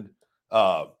happened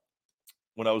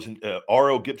when I was in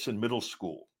R.O. Gibson Middle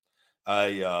School.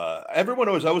 Everyone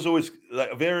knows I was always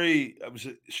I was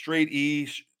a straight E,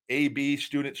 AB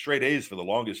student, straight A's for the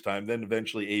longest time. Then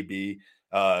eventually AB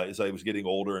as I was getting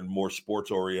older and more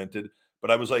sports oriented.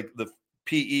 But I was like the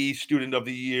PE student of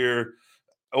the year,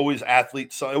 always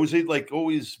athlete. So I was like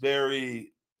always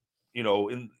very,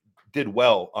 did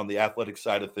well on the athletic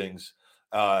side of things.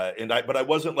 But I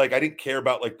wasn't like, I didn't care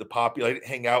about like the popular. I didn't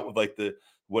hang out with like the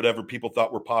whatever people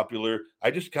thought were popular.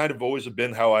 I just kind of always have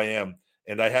been how I am.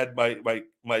 And I had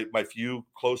my few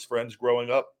close friends growing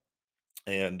up,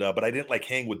 and but I didn't like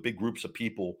hang with big groups of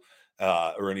people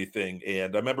or anything.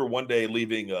 And I remember one day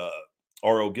leaving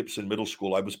R.O. Gibson Middle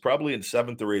School. I was probably in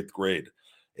 7th or 8th grade.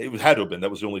 Had to have been. That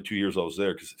was the only 2 years I was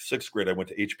there, because 6th grade I went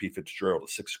to H.P. Fitzgerald,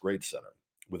 a 6th grade center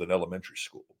with an elementary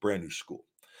school, brand new school.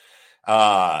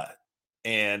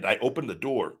 And I opened the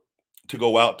door to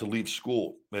go out to leave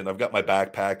school, and I've got my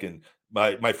backpack, and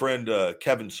my friend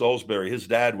Kevin Salisbury, his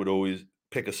dad would always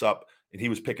pick us up, and he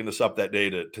was picking us up that day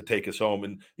to take us home.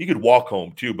 And you could walk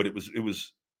home too, but it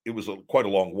was quite a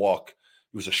long walk.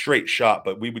 It was a straight shot,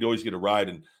 but we would always get a ride.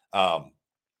 And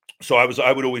So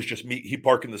I would always just meet. He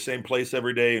parked in the same place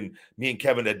every day, and me and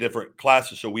Kevin had different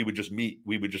classes, so we would just meet.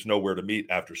 We would just know where to meet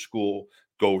after school,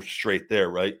 go straight there,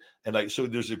 right? And so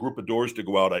there's a group of doors to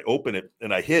go out. I open it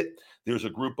and I hit. There's a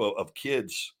group of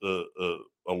kids, a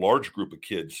large group of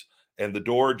kids, and the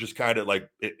door just kind of like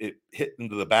it hit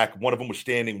into the back. One of them was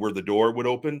standing where the door would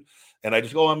open, and I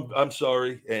just go, I'm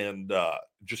sorry, and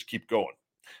just keep going.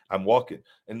 I'm walking.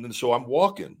 And then so I'm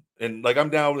walking and like I'm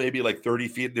down maybe like 30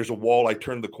 feet. There's a wall. I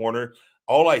turn the corner.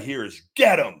 All I hear is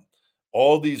get them.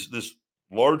 All this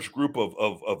large group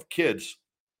of kids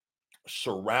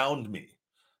surround me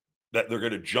that they're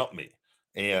going to jump me.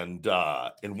 And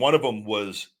one of them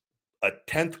was a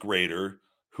 10th grader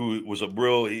who was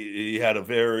he had a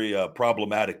very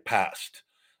problematic past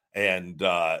and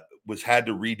was had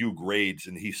to redo grades,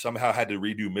 and he somehow had to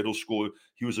redo middle school.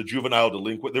 He was a juvenile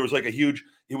delinquent. There was like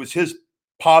it was his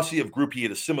posse of group he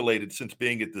had assimilated since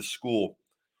being at this school.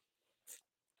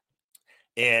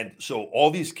 And so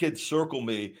all these kids circle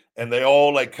me and they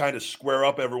all like kind of square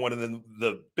up everyone. And then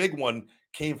the big one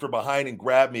came from behind and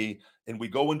grabbed me, and we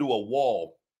go into a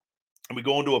wall and we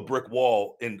go into a brick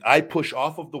wall, and I push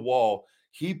off of the wall.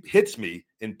 He hits me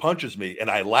and punches me, and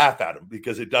I laugh at him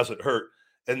because it doesn't hurt.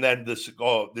 And then this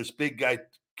big guy,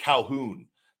 Calhoun,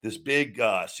 this big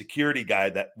security guy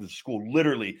that the school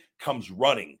literally comes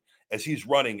running as he's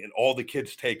running, and all the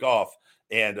kids take off.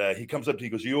 And he comes up to me, he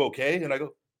goes, "You okay?" And I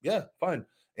go, "Yeah, fine."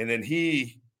 And then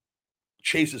he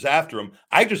chases after him.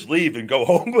 I just leave and go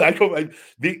home. I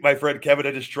meet my friend Kevin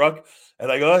at his truck,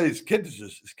 and I go, "Oh, this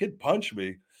kid punched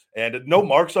me." And no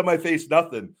marks on my face,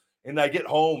 nothing. And I get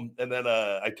home, and then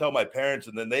I tell my parents,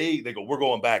 and then they go, "We're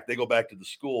going back." They go back to the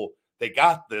school. They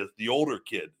got the older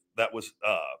kid that was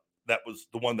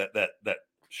the one that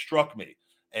struck me,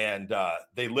 and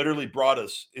they literally brought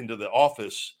us into the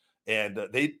office. And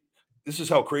this is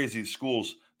how crazy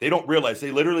schools, they don't realize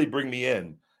they literally bring me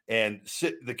in and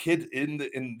sit the kid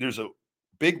in there's a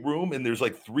big room, and there's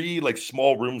like 3 like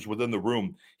small rooms within the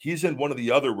room. He's in one of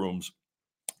the other rooms.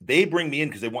 They bring me in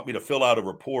because they want me to fill out a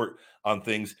report on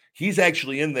things. He's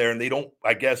actually in there, and they don't,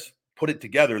 I guess, put it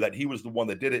together that he was the one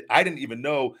that did it. I didn't even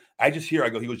know. I just hear,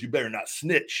 he goes, "You better not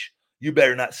snitch. You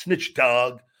better not snitch,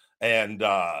 dog." And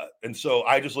so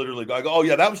I just literally go, "Oh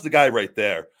yeah, that was the guy right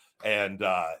there." And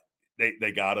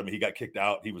they got him. He got kicked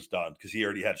out. He was done because he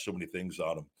already had so many things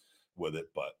on him with it.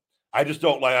 But I just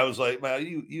don't like. I was like, "Man,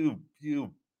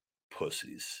 you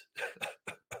pussies."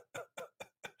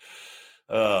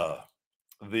 uh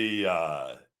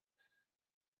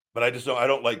But I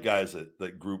don't like guys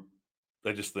that group.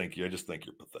 I just think you're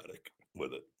pathetic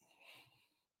with it.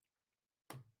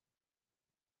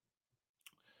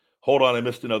 Hold on, I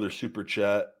missed another super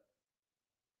chat.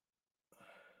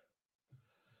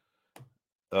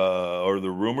 Are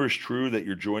the rumors true that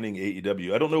you're joining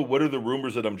AEW? I don't know. What are the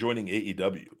rumors that I'm joining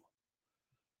AEW?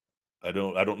 I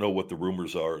don't know what the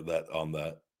rumors are that on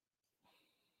that.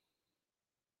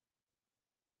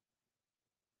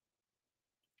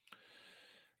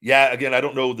 Yeah, again, I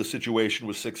don't know the situation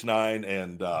with 6ix9ine,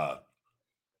 and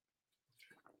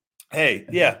hey,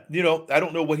 yeah, I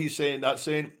don't know what he's saying, not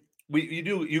saying. We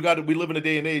live in a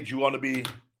day and age. You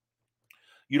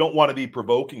don't want to be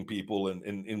provoking people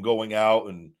and going out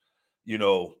and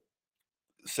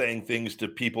saying things to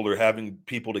people or having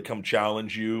people to come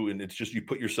challenge you, and it's just you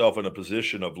put yourself in a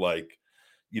position of like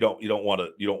you don't want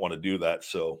to do that.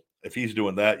 So if he's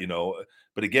doing that,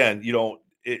 but again,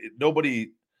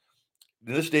 nobody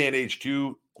in this day and age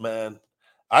too, man.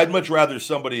 I'd much rather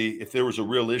somebody, if there was a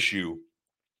real issue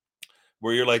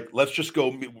where you're like, let's just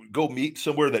go meet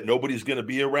somewhere that nobody's going to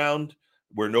be around,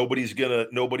 where nobody's going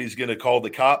to call the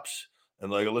cops,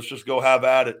 and like, let's just go have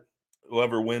at it.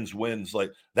 Whoever wins.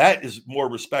 Like, that is more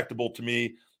respectable to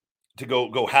me, to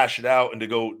go hash it out and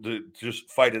to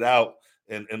just fight it out,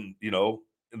 and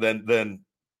than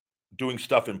doing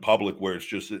stuff in public where it's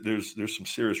just there's some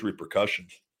serious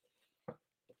repercussions.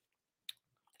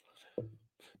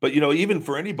 But even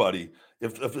for anybody,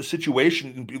 if a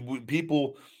situation,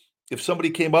 people, if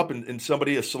somebody came up and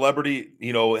somebody, a celebrity,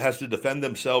 has to defend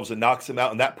themselves and knocks them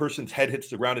out, and that person's head hits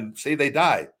the ground and say they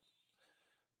die,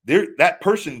 that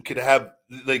person could have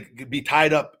be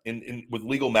tied up in with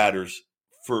legal matters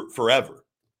for forever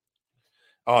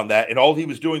on that. And all he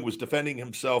was doing was defending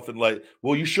himself, and like,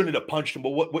 well, you shouldn't have punched him.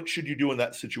 But what should you do in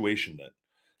that situation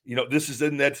then? This is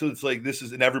in that. So it's like this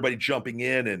is, and everybody jumping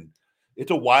in, and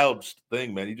it's a wild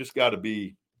thing, man. You just got to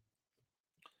be.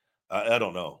 I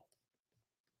don't know.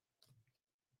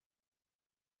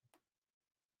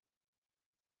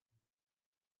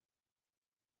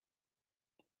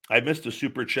 I missed a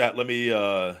super chat. Let me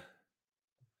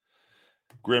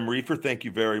Grim Reaper, thank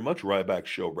you very much. Ryback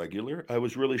show regular. I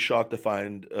was really shocked to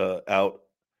find out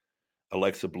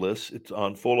Alexa Bliss. It's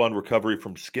on full on recovery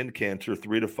from skin cancer,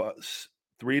 3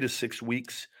 to 6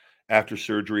 weeks after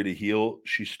surgery to heal.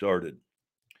 She started.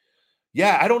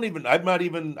 Yeah, I'm not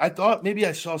even, I thought maybe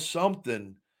I saw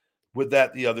something with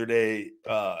that the other day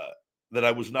that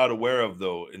I was not aware of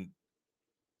though. And,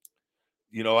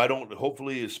 I don't,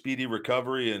 hopefully a speedy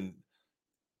recovery, and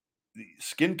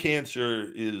skin cancer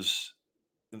is,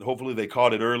 and hopefully they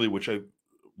caught it early, which I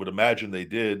would imagine they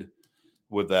did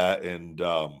with that. And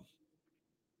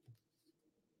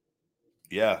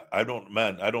yeah, I don't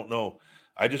know.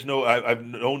 I just know I've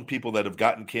known people that have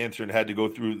gotten cancer and had to go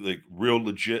through like real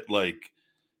legit, like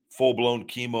full blown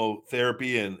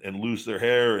chemotherapy and lose their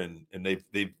hair, and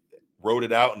they've wrote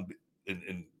it out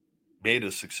and made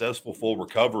a successful full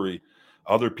recovery.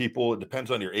 Other people, it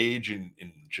depends on your age and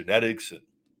genetics,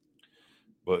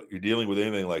 but you're dealing with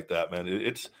anything like that, man.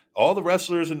 It's all the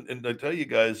wrestlers, and I tell you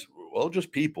guys, well,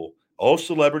 just people, all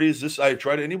celebrities. This I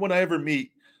try to anyone I ever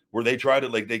meet where they try to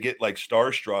like they get like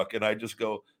starstruck, and I just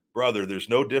go, brother, there's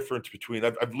no difference between.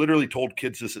 I've literally told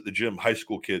kids this at the gym, high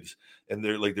school kids, and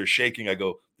they're shaking. I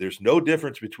go, there's no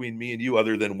difference between me and you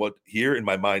other than what here in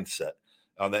my mindset.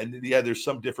 And yeah, there's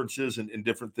some differences in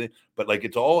different things, but like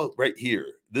it's all right here.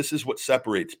 This is what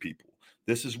separates people.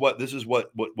 This is what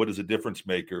is a difference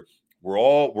maker. We're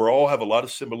all have a lot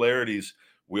of similarities.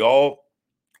 We all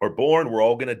are born. We're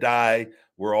all going to die.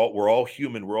 We're all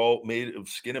human. We're all made of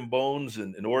skin and bones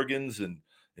and organs and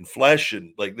flesh,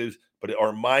 and like there's. But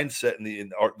our mindset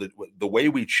and the way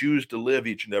we choose to live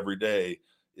each and every day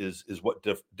is what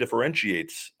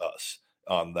differentiates us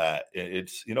on that.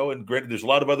 It's and granted, there's a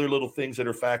lot of other little things that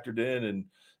are factored in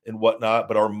and whatnot.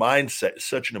 But our mindset is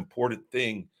such an important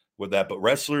thing with that. But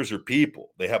wrestlers are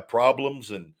people. They have problems,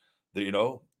 and they,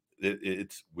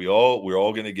 it's we're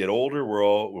all going to get older. We're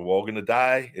all going to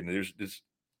die, and there's this.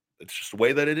 It's just the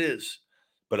way that it is.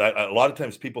 But a lot of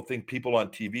times people think people on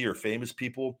TV are famous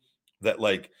people that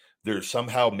like they're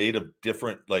somehow made of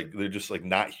different, like they're just like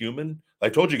not human. I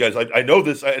told you guys, I know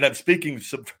this, and I'm speaking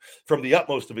from the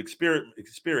utmost of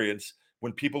experience.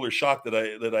 When people are shocked that I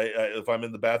if I'm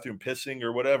in the bathroom pissing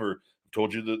or whatever, I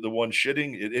told you the one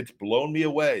shitting, it's blown me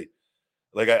away.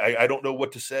 Like I don't know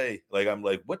what to say. Like I'm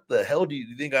like, what the hell do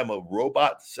you think? I'm a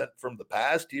robot sent from the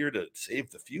past here to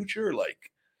save the future? Like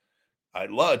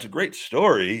it's a great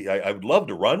story. I would love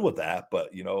to run with that, but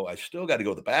I still got to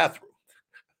go to the bathroom.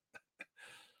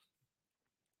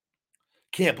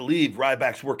 Can't believe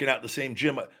Ryback's working out in the same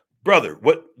gym. Brother,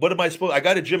 what am I supposed? I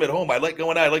got a gym at home. I like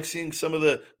going out. I like seeing some of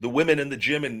the women in the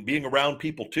gym and being around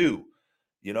people too.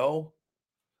 You know,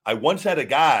 I once had a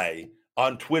guy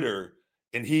on Twitter,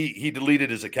 and he deleted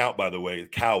his account, by the way,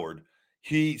 coward.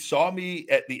 He saw me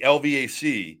at the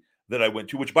LVAC that I went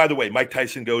to, which by the way, Mike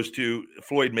Tyson goes to,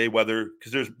 Floyd Mayweather,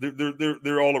 because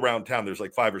they're all around town. There's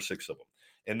like 5 or 6 of them,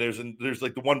 and there's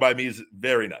like the one by me is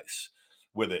very nice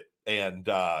with it,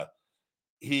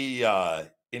 he and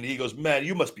he goes, man,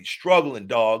 you must be struggling,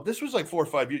 dog. This was like 4 or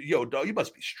 5 years. Yo, dog, you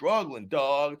must be struggling,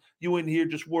 dog. You in here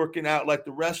just working out like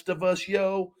the rest of us,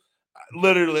 yo.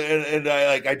 Literally, and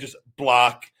I just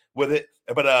block with it.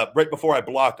 But right before I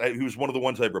blocked, he was one of the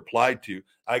ones I replied to.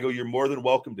 I go, you're more than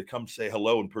welcome to come say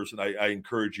hello in person. I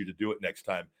encourage you to do it next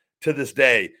time. To this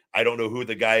day, I don't know who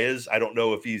the guy is. I don't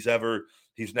know if he's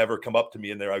never come up to me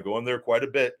in there. I go in there quite a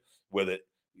bit with it,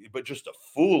 but just a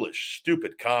foolish,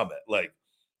 stupid comment. Like,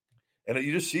 and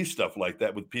you just see stuff like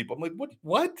that with people. I'm like,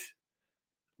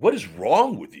 what is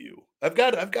wrong with you? I've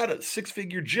got a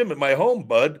 6-figure gym at my home,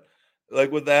 bud. Like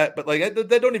with that, but like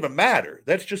that don't even matter.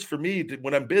 That's just for me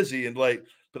when I'm busy and like,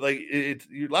 but like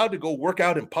you're allowed to go work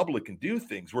out in public and do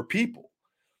things. We're people.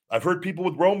 I've heard people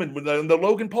with Roman when the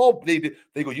Logan Paul they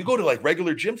go, you go to like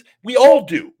regular gyms. We all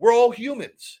do. We're all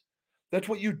humans. That's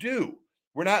what you do.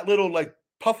 We're not little like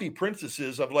puffy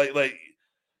princesses of like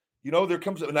there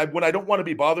comes when I don't want to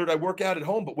be bothered, I work out at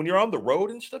home. But when you're on the road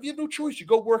and stuff, you have no choice. You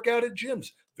go work out at gyms.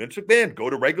 Vince McMahon, go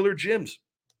to regular gyms.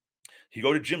 He'd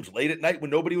go to gyms late at night when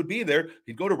nobody would be there.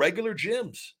 He'd go to regular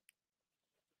gyms.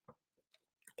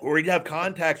 Or he'd have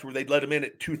contacts where they'd let him in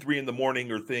at 2, 3 in the morning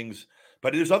or things.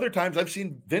 But there's other times I've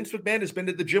seen Vince McMahon has been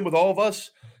at the gym with all of us.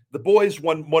 The boys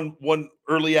one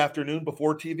early afternoon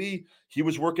before TV, he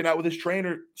was working out with his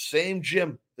trainer, same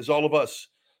gym as all of us.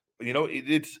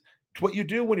 It's what you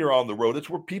do when you're on the road. It's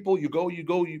where people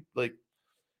you like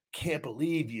can't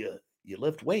believe you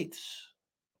lift weights.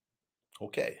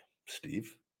 Okay,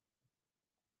 Steve.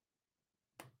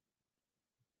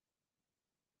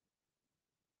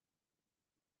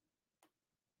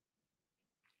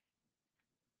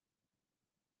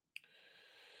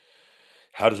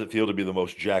 How does it feel to be the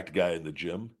most jacked guy in the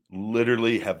gym?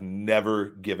 Literally have never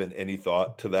given any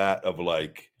thought to that of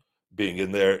like being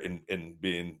in there and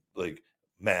being like,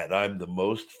 man, I'm the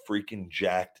most freaking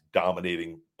jacked,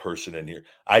 dominating person in here.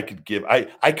 I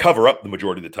cover up the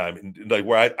majority of the time and like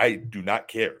where I do not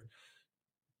care.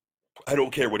 I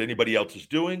don't care what anybody else is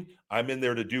doing. I'm in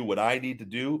there to do what I need to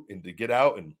do and to get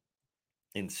out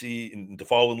and see and to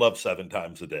fall in love 7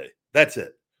 times a day. That's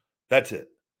it. That's it.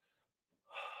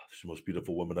 She's the most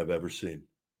beautiful woman I've ever seen.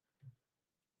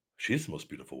 She's the most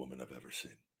beautiful woman I've ever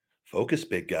seen. Focus,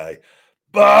 big guy.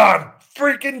 Bah,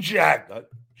 freaking jacked.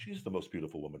 She's the most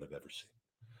beautiful woman I've ever seen.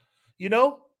 You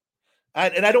know?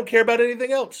 And I don't care about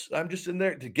anything else. I'm just in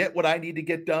there to get what I need to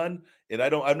get done. And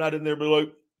I'm not in there be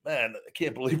like, man, I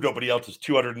can't believe nobody else is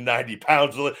 290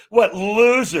 pounds. What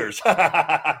losers?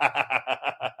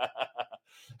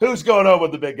 Who's going on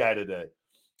with the big guy today?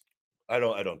 I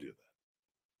don't do that.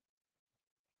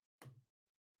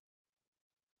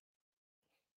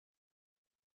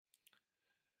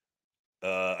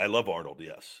 I love Arnold,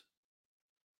 yes.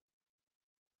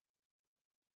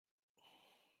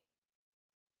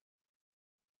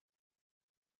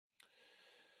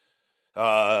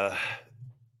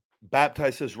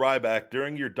 Baptized says Ryback,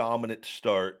 during your dominant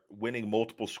start, winning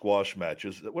multiple squash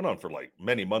matches that went on for like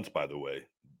many months, by the way,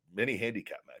 many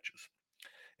handicap matches.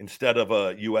 Instead of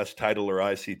a US title or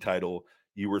IC title,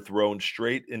 you were thrown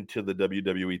straight into the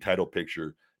WWE title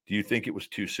picture. Do you think it was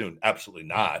too soon? Absolutely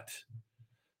not.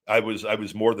 I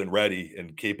was more than ready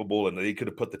and capable, and they could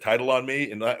have put the title on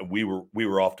me, and we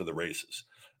were off to the races.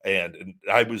 And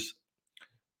I was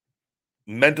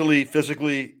mentally,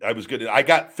 physically, I was good. I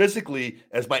got physically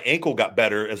as my ankle got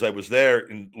better as I was there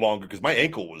and longer because my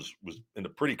ankle was in a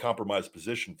pretty compromised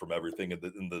position from everything and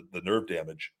the nerve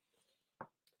damage.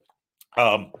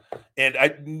 And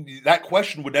that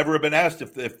question would never have been asked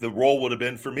if the role would have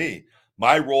been for me.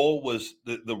 My role was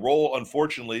the role.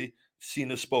 Unfortunately,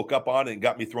 Cena spoke up on and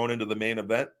got me thrown into the main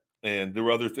event. And there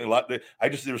were other things.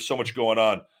 There was so much going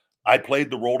on. I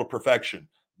played the role to perfection.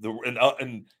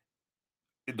 And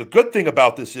the good thing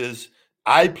about this is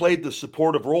I played the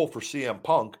supportive role for CM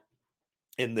Punk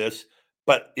in this,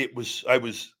 but I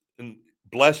was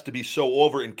blessed to be so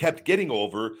over and kept getting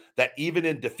over that even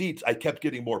in defeats, I kept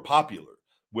getting more popular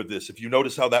with this. If you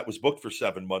notice how that was booked for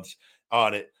 7 months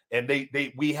on it, and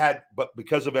but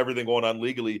because of everything going on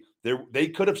legally, they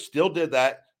could have still did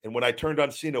that. And when I turned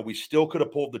on Cena, we still could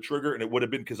have pulled the trigger, and it would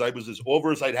have been because I was as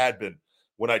over as I'd had been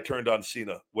when I turned on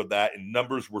Cena with that, and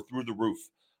numbers were through the roof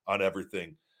on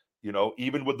everything. You know,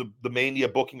 even with the Mania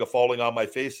booking of falling on my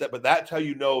face set, but that's how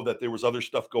you know that there was other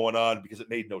stuff going on because it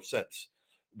made no sense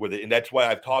with it. And that's why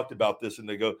I've talked about this. And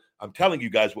they go, I'm telling you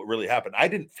guys what really happened. I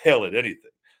didn't fail at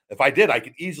anything. If I did, I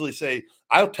could easily say,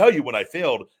 I'll tell you when I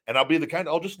failed, and I'll be the kind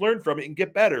I'll just learn from it and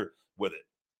get better with it.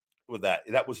 With that.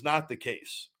 That was not the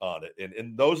case on it.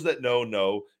 And those that know,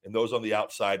 and those on the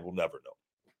outside will never know.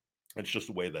 It's just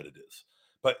the way that it is.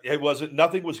 But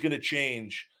nothing was going to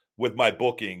change with my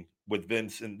booking with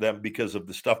Vince and them because of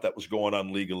the stuff that was going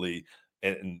on legally.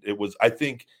 And it was, I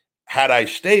think, had I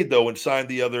stayed though and signed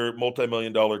the other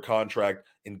multi-million-dollar contract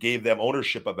and gave them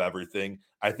ownership of everything,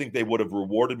 I think they would have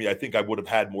rewarded me. I think I would have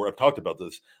had more. I've talked about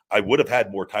this. I would have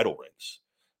had more title reigns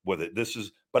with it.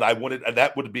 But I wanted,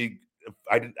 that would be, if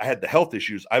I had the health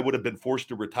issues, I would have been forced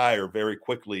to retire very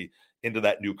quickly into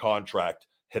that new contract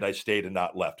had I stayed and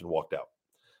not left and walked out.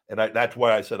 And that's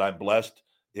why I said I'm blessed.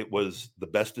 It was the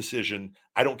best decision.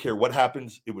 I don't care what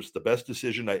happens. It was the best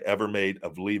decision I ever made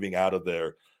of leaving out of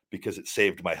there because it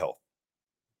saved my health.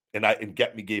 And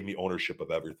gave me ownership of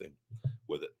everything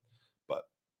with it. But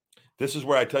this is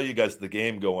where I tell you guys the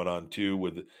game going on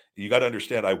too. You got to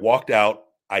understand, I walked out,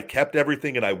 I kept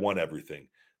everything, and I won everything.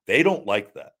 They don't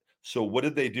like that. So what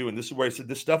did they do? And this is where I said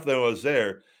this stuff that was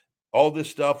there, all this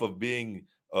stuff of being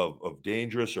of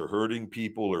dangerous or hurting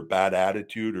people or bad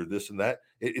attitude or this and that,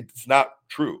 it's not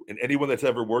true. And anyone that's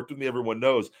ever worked with me, everyone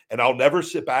knows. And I'll never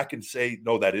sit back and say,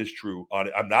 no, that is true on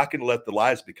it. I'm not going to let the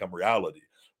lies become reality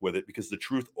with it because the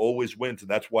truth always wins. And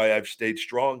that's why I've stayed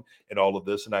strong in all of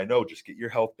this. And I know, just get your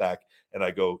health back. And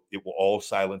I go, it will all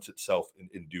silence itself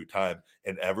in due time.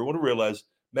 And everyone will realize,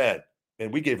 man,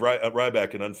 and we gave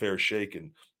Ryback an unfair shake,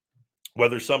 and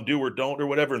whether some do or don't or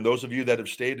whatever, and those of you that have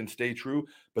stayed and stay true,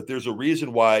 but there's a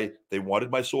reason why they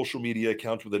wanted my social media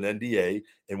accounts with an NDA,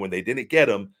 and when they didn't get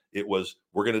them, it was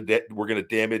we're gonna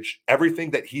damage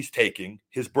everything that he's taking,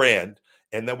 his brand,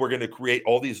 and then we're gonna create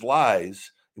all these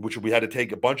lies, which we had to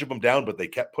take a bunch of them down, but they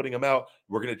kept putting them out.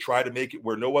 We're gonna try to make it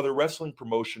where no other wrestling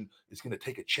promotion is gonna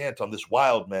take a chance on this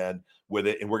wild man with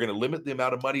it, and we're gonna limit the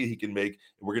amount of money he can make,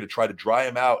 and we're gonna try to dry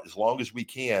him out as long as we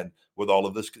can with all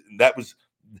of this.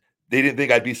 And they didn't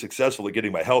think I'd be successful at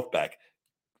getting my health back.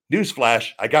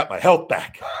 Newsflash, I got my health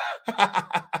back.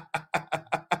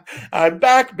 I'm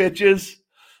back, bitches.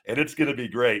 And it's going to be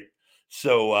great.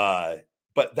 So,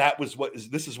 but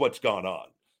this is what's gone on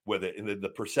with it. And the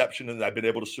perception, and I've been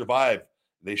able to survive.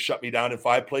 They shut me down in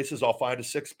 5 places, I'll find a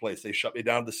 6th place. They shut me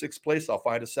down to the 6th place, I'll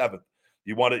find a 7th.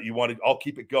 You want it, I'll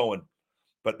keep it going.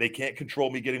 But they can't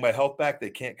control me getting my health back. They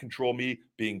can't control me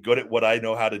being good at what I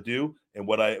know how to do. And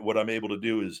what I'm able to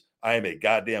do is I am a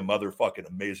goddamn motherfucking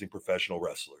amazing professional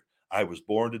wrestler. I was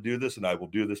born to do this, and I will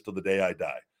do this till the day I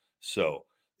die. So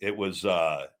it was,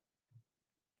 I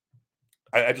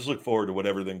just look forward to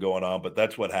everything going on, but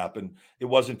that's what happened. It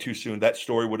wasn't too soon. That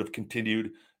story would have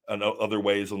continued in other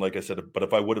ways. And like I said, but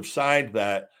if I would have signed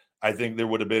that, I think there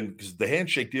would have been, because the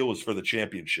handshake deal was for the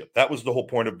championship. That was the whole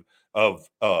point of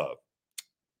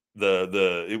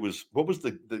what was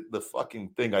the fucking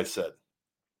thing I said?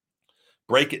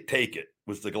 Break it, take it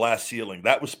was the glass ceiling.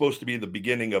 That was supposed to be the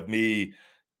beginning of me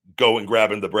going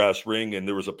grabbing the brass ring, and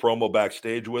there was a promo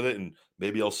backstage with it, and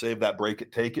maybe I'll save that break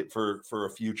it, take it for a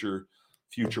future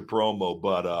promo.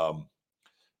 But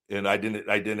and I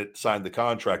didn't sign the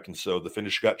contract, and so the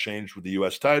finish got changed with the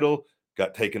US title,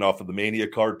 got taken off of the Mania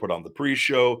card, put on the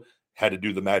pre-show, had to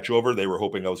do the match over. They were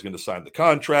hoping I was going to sign the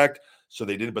contract. So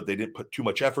they didn't, but they didn't put too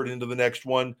much effort into the next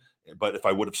one. But if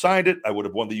I would have signed it, I would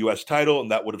have won the US title,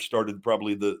 and that would have started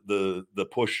probably the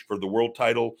push for the world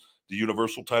title, the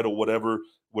universal title, whatever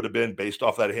would have been based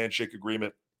off that handshake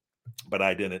agreement. But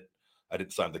I didn't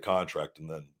sign the contract. And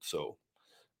then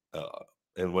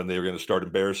and when they were going to start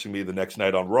embarrassing me the next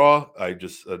night on Raw, I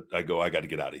go, I got to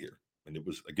get out of here. And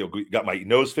I got my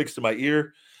nose fixed to my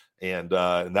ear, and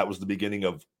that was the beginning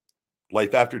of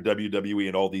life after WWE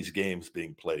and all these games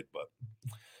being played. But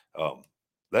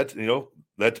that's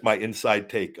my inside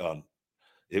take on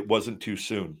it. Wasn't too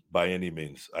soon by any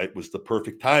means. It was the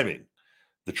perfect timing.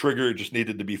 The trigger just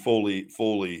needed to be fully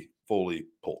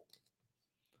pulled.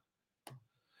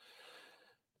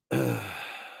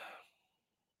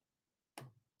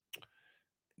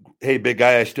 Hey, big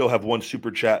guy, I still have one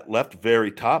super chat left,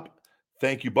 very top.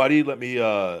 Thank you, buddy. Let me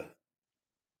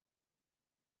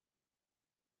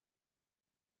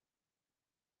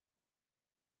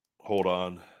hold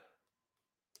on.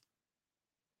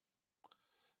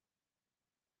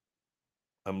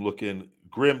 I'm looking.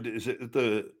 Grim, is it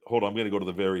hold on, I'm going to go to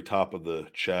the very top of the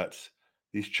chats.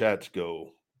 These chats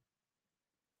go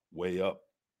way up.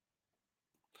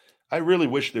 I really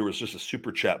wish there was just a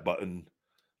super chat button.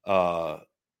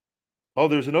 Oh,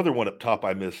 there's another one up top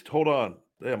I missed. Hold on.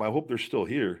 Damn, I hope they're still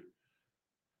here.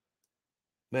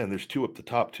 Man, there's 2 up the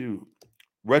top too.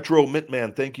 Retro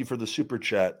Mintman, thank you for the super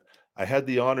chat. I had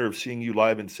the honor of seeing you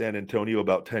live in San Antonio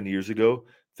about 10 years ago.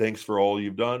 Thanks for all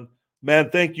you've done. Man,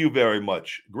 thank you very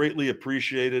much. Greatly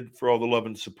appreciated for all the love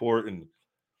and support. And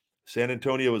San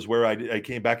Antonio is where I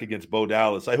came back against Bo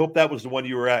Dallas. I hope that was the one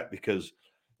you were at, because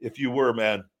if you were,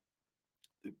 man,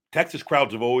 Texas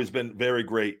crowds have always been very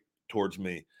great towards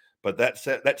me. But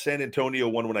that San Antonio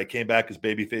one, when I came back as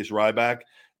babyface Ryback,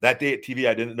 that day at TV,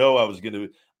 I didn't know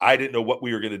I didn't know what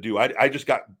we were going to do.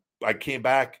 I came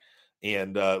back,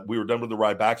 and we were done with the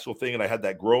Ryback thing, and I had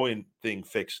that growing thing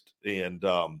fixed. And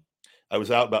I was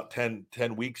out about 10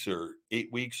 weeks or 8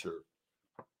 weeks, or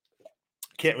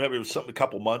can't remember. It was something, a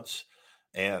couple months.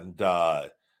 And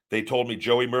they told me,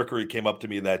 Joey Mercury came up to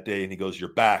me that day, and he goes,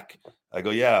 "You're back." I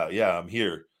go, yeah, I'm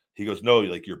here. He goes, "No,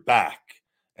 like, you're back."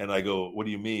 And I go, "What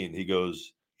do you mean?" He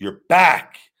goes, "You're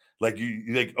back. Like, you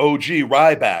like OG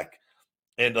Ryback."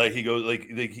 And like, he goes,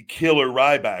 like killer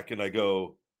Ryback. And I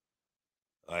go,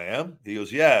 "I am?" He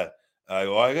goes, "Yeah." I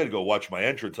go, "I got to go watch my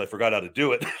entrance. I forgot how to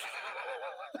do it."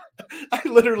 I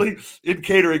literally, in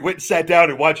catering, went and sat down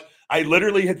and watched. I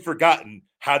literally had forgotten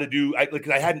how to do, I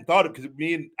hadn't thought of, because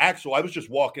me and Axel, I was just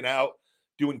walking out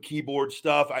doing keyboard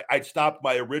stuff. I'd stopped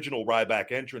my original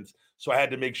Ryback entrance, so I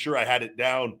had to make sure I had it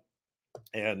down.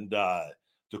 And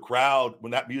the crowd,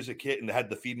 when that music hit and had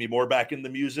the Feed Me More back in the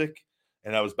music,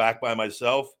 and I was back by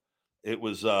myself, it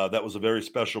was that was a very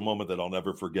special moment that I'll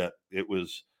never forget. It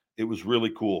was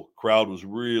really cool. Crowd was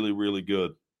really, really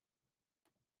good.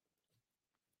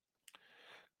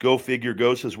 Go Figure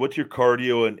Go says, "What's your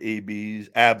cardio and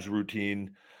abs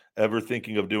routine? Ever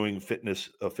thinking of doing a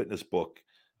fitness book?"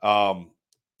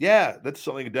 Yeah, that's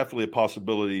something, definitely a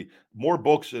possibility. More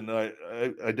books, and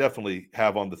I definitely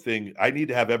have on the thing. I need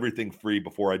to have everything free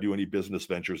before I do any business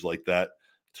ventures like that,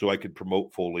 so I could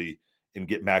promote fully and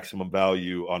get maximum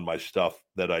value on my stuff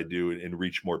that I do and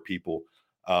reach more people.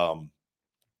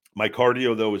 My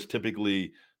cardio, though, is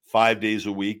typically 5 days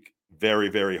a week, very,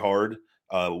 very hard,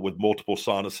 with multiple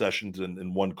sauna sessions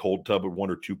and one cold tub, or 1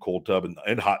 or 2 cold tub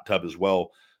and hot tub as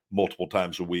well. multiple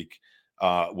times a week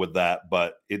with that.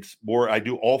 But it's more, I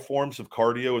do all forms of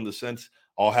cardio in the sense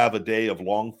I'll have a day of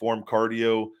long form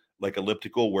cardio, like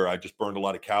elliptical, where I just burned a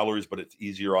lot of calories, but it's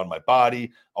easier on my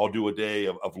body. I'll do a day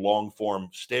of long form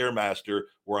Stairmaster,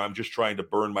 where I'm just trying to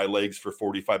burn my legs for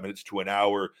 45 minutes to an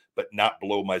hour, but not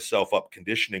blow myself up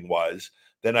conditioning wise.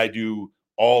 Then I do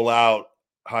all out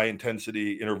high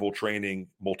intensity interval training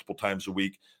multiple times a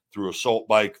week through assault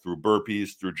bike, through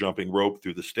burpees, through jumping rope,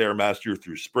 through the Stairmaster,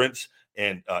 through sprints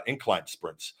and incline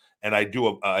sprints. And I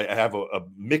have a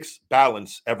mixed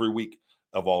balance every week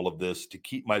of all of this to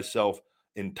keep myself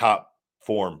in top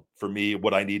form for me,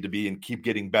 what I need to be, and keep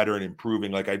getting better and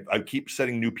improving. Like I keep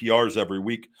setting new PRs every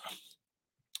week,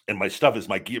 and my stuff is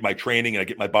my training, and I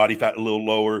get my body fat a little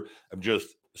lower. I'm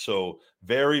just so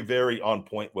very, very on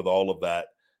point with all of that.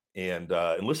 And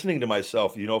listening to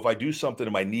myself, if I do something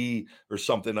to my knee or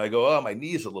something, I go, oh, my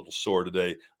knee is a little sore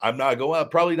today. I'm not going,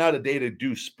 probably not a day to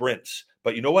do sprints,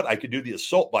 but you know what? I could do the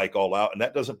assault bike all out, and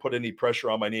that doesn't put any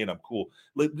pressure on my knee, and I'm cool.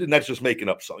 And that's just making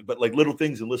up something, but like little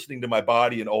things and listening to my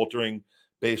body and altering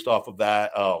based off of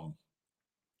that.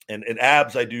 And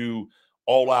abs, I do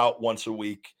all out once a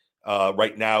week.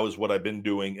 Right now is what I've been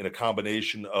doing in a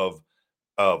combination of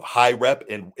high rep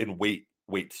and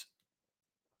weights.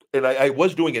 And I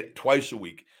was doing it twice a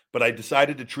week, but I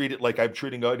decided to treat it like I'm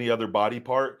treating any other body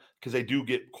part, because I do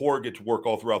get core to work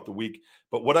all throughout the week.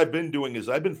 But what I've been doing is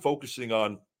I've been focusing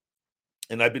on,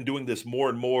 and I've been doing this more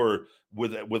and more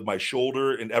with my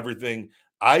shoulder and everything.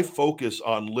 I focus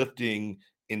on lifting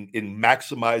in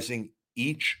maximizing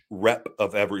each rep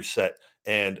of every set,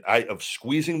 and of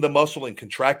squeezing the muscle and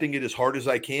contracting it as hard as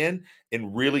I can,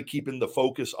 and really keeping the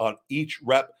focus on each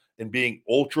rep and being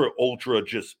ultra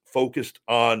just focused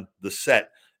on the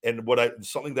set. And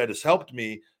something that has helped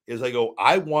me is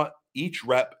I want each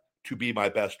rep to be my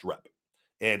best rep.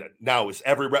 And now, is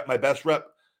every rep my best rep?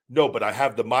 No, but I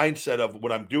have the mindset of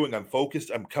what I'm doing. I'm focused.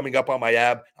 I'm coming up on my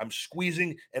ab. I'm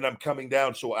squeezing and I'm coming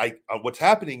down. So what's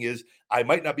happening is I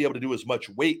might not be able to do as much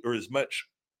weight or as much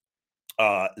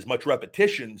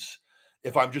repetitions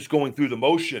if I'm just going through the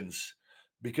motions,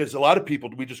 because a lot of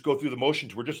people, we just go through the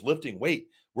motions. We're just lifting weight.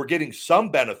 We're getting some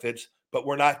benefits, but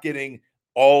we're not getting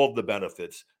all of the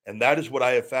benefits. And that is what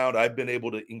I have found I've been able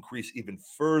to increase even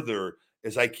further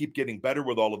as I keep getting better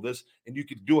with all of this. And you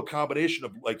could do a combination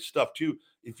of like stuff too.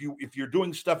 If you're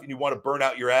doing stuff and you want to burn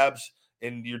out your abs,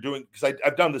 and you're doing, because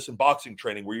I've done this in boxing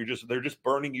training where they're just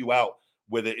burning you out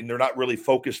with it, and they're not really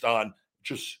focused on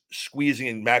just squeezing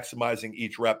and maximizing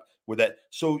each rep with that.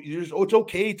 So it's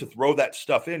okay to throw that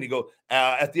stuff in. You go,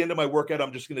 at the end of my workout,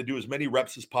 I'm just going to do as many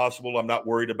reps as possible. I'm not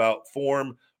worried about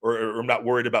form, or I'm not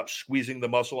worried about squeezing the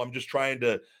muscle. I'm just trying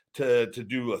to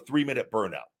do a 3-minute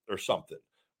burnout or something,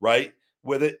 right,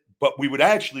 with it. But we would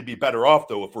actually be better off,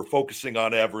 though, if we're focusing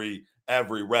on every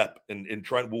rep and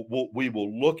trying. We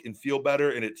will look and feel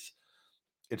better, and it's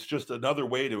just another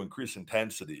way to increase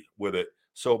intensity with it.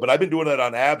 So, but I've been doing that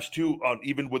on abs too,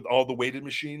 even with all the weighted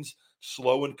machines,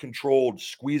 slow and controlled,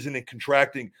 squeezing and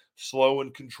contracting, slow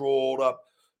and controlled up,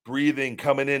 breathing,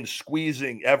 coming in,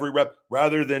 squeezing every rep,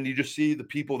 rather than you just see the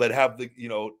people that have the,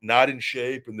 not in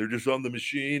shape and they're just on the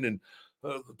machine and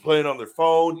playing on their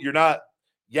phone.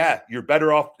 You're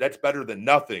better off. That's better than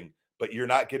nothing, but you're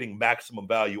not getting maximum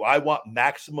value. I want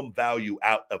maximum value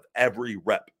out of every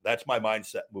rep. That's my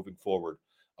mindset moving forward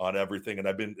on everything. And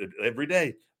I've been every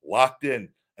day locked in,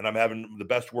 and I'm having the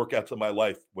best workouts of my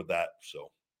life with that. So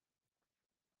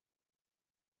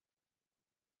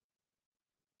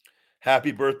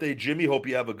happy birthday, Jimmy. Hope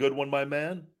you have a good one, my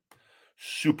man.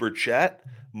 Super chat.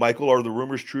 Michael, are the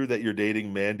rumors true that you're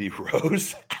dating Mandy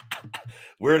Rose?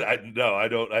 I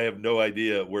have no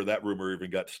idea where that rumor even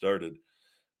got started.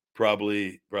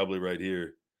 Probably right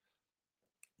here.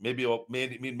 Maybe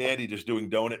Mandy just doing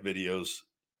donut videos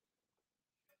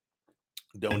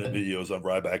on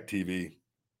Ryback TV.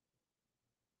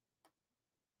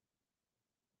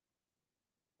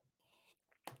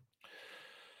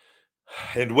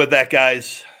 And with that,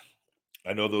 guys,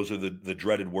 I know those are the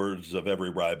dreaded words of every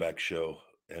Ryback show.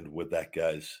 And with that,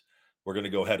 guys, we're going to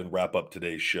go ahead and wrap up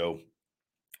today's show.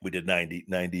 We did 90,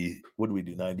 what did we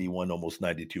do? 91, almost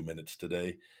 92 minutes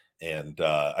today. And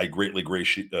I greatly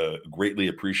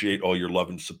appreciate all your love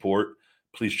and support.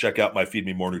 Please check out my Feed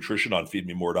Me More Nutrition on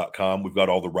feedmemore.com. We've got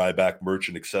all the Ryback merch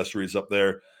and accessories up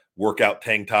there. Workout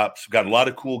tank tops. We've got a lot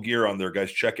of cool gear on there,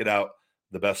 guys. Check it out.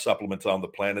 The best supplements on the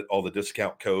planet. All the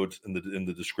discount codes in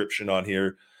the description on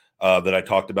here that I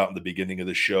talked about in the beginning of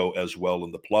the show, as well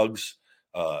in the plugs.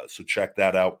 So check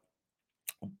that out.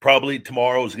 Probably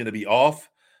tomorrow is going to be off.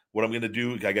 What I'm going to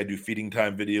do, I got to do feeding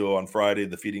time video on Friday,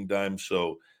 the feeding time.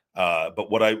 So But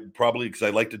what I probably, because I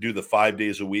like to do the 5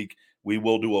 days a week, we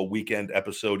will do a weekend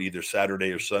episode either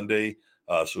Saturday or Sunday.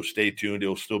 So stay tuned.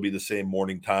 It'll still be the same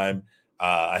morning time.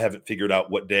 I haven't figured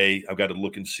out what day. I've got to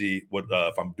look and see what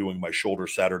if I'm doing my shoulder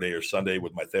Saturday or Sunday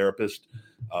with my therapist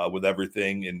with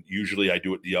everything. And usually I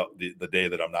do it the day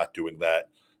that I'm not doing that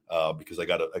because I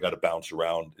got to bounce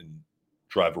around and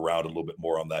drive around a little bit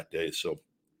more on that day. So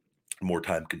more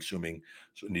time consuming.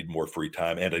 So I need more free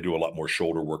time. And I do a lot more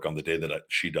shoulder work on the day that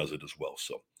she does it as well.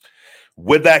 So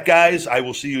with that, guys, I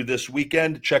will see you this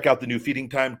weekend. Check out the new feeding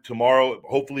time tomorrow,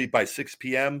 hopefully by 6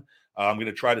 p.m. I'm going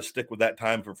to try to stick with that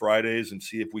time for Fridays and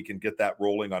see if we can get that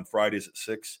rolling on Fridays at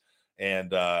 6 and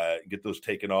get those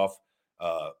taken off.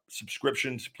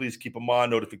 Subscriptions, please keep them on,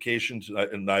 notifications,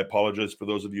 and I apologize for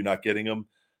those of you not getting them.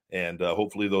 And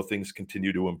hopefully, though, things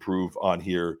continue to improve on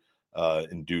here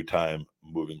in due time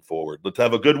moving forward. Let's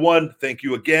have a good one. Thank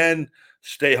you again.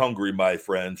 Stay hungry, my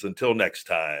friends. Until next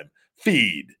time,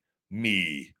 feed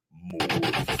me more.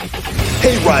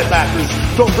 Hey, Rybackers,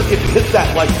 don't forget to hit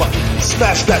that like button,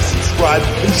 smash that subscribe,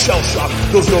 and shell shock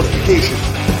those notifications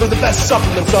for the best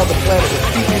supplements on the planet with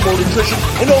Feed Me More Nutrition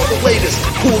and all the latest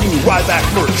cool new Ryback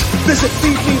merch. Visit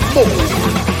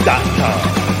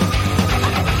feedmemore.com.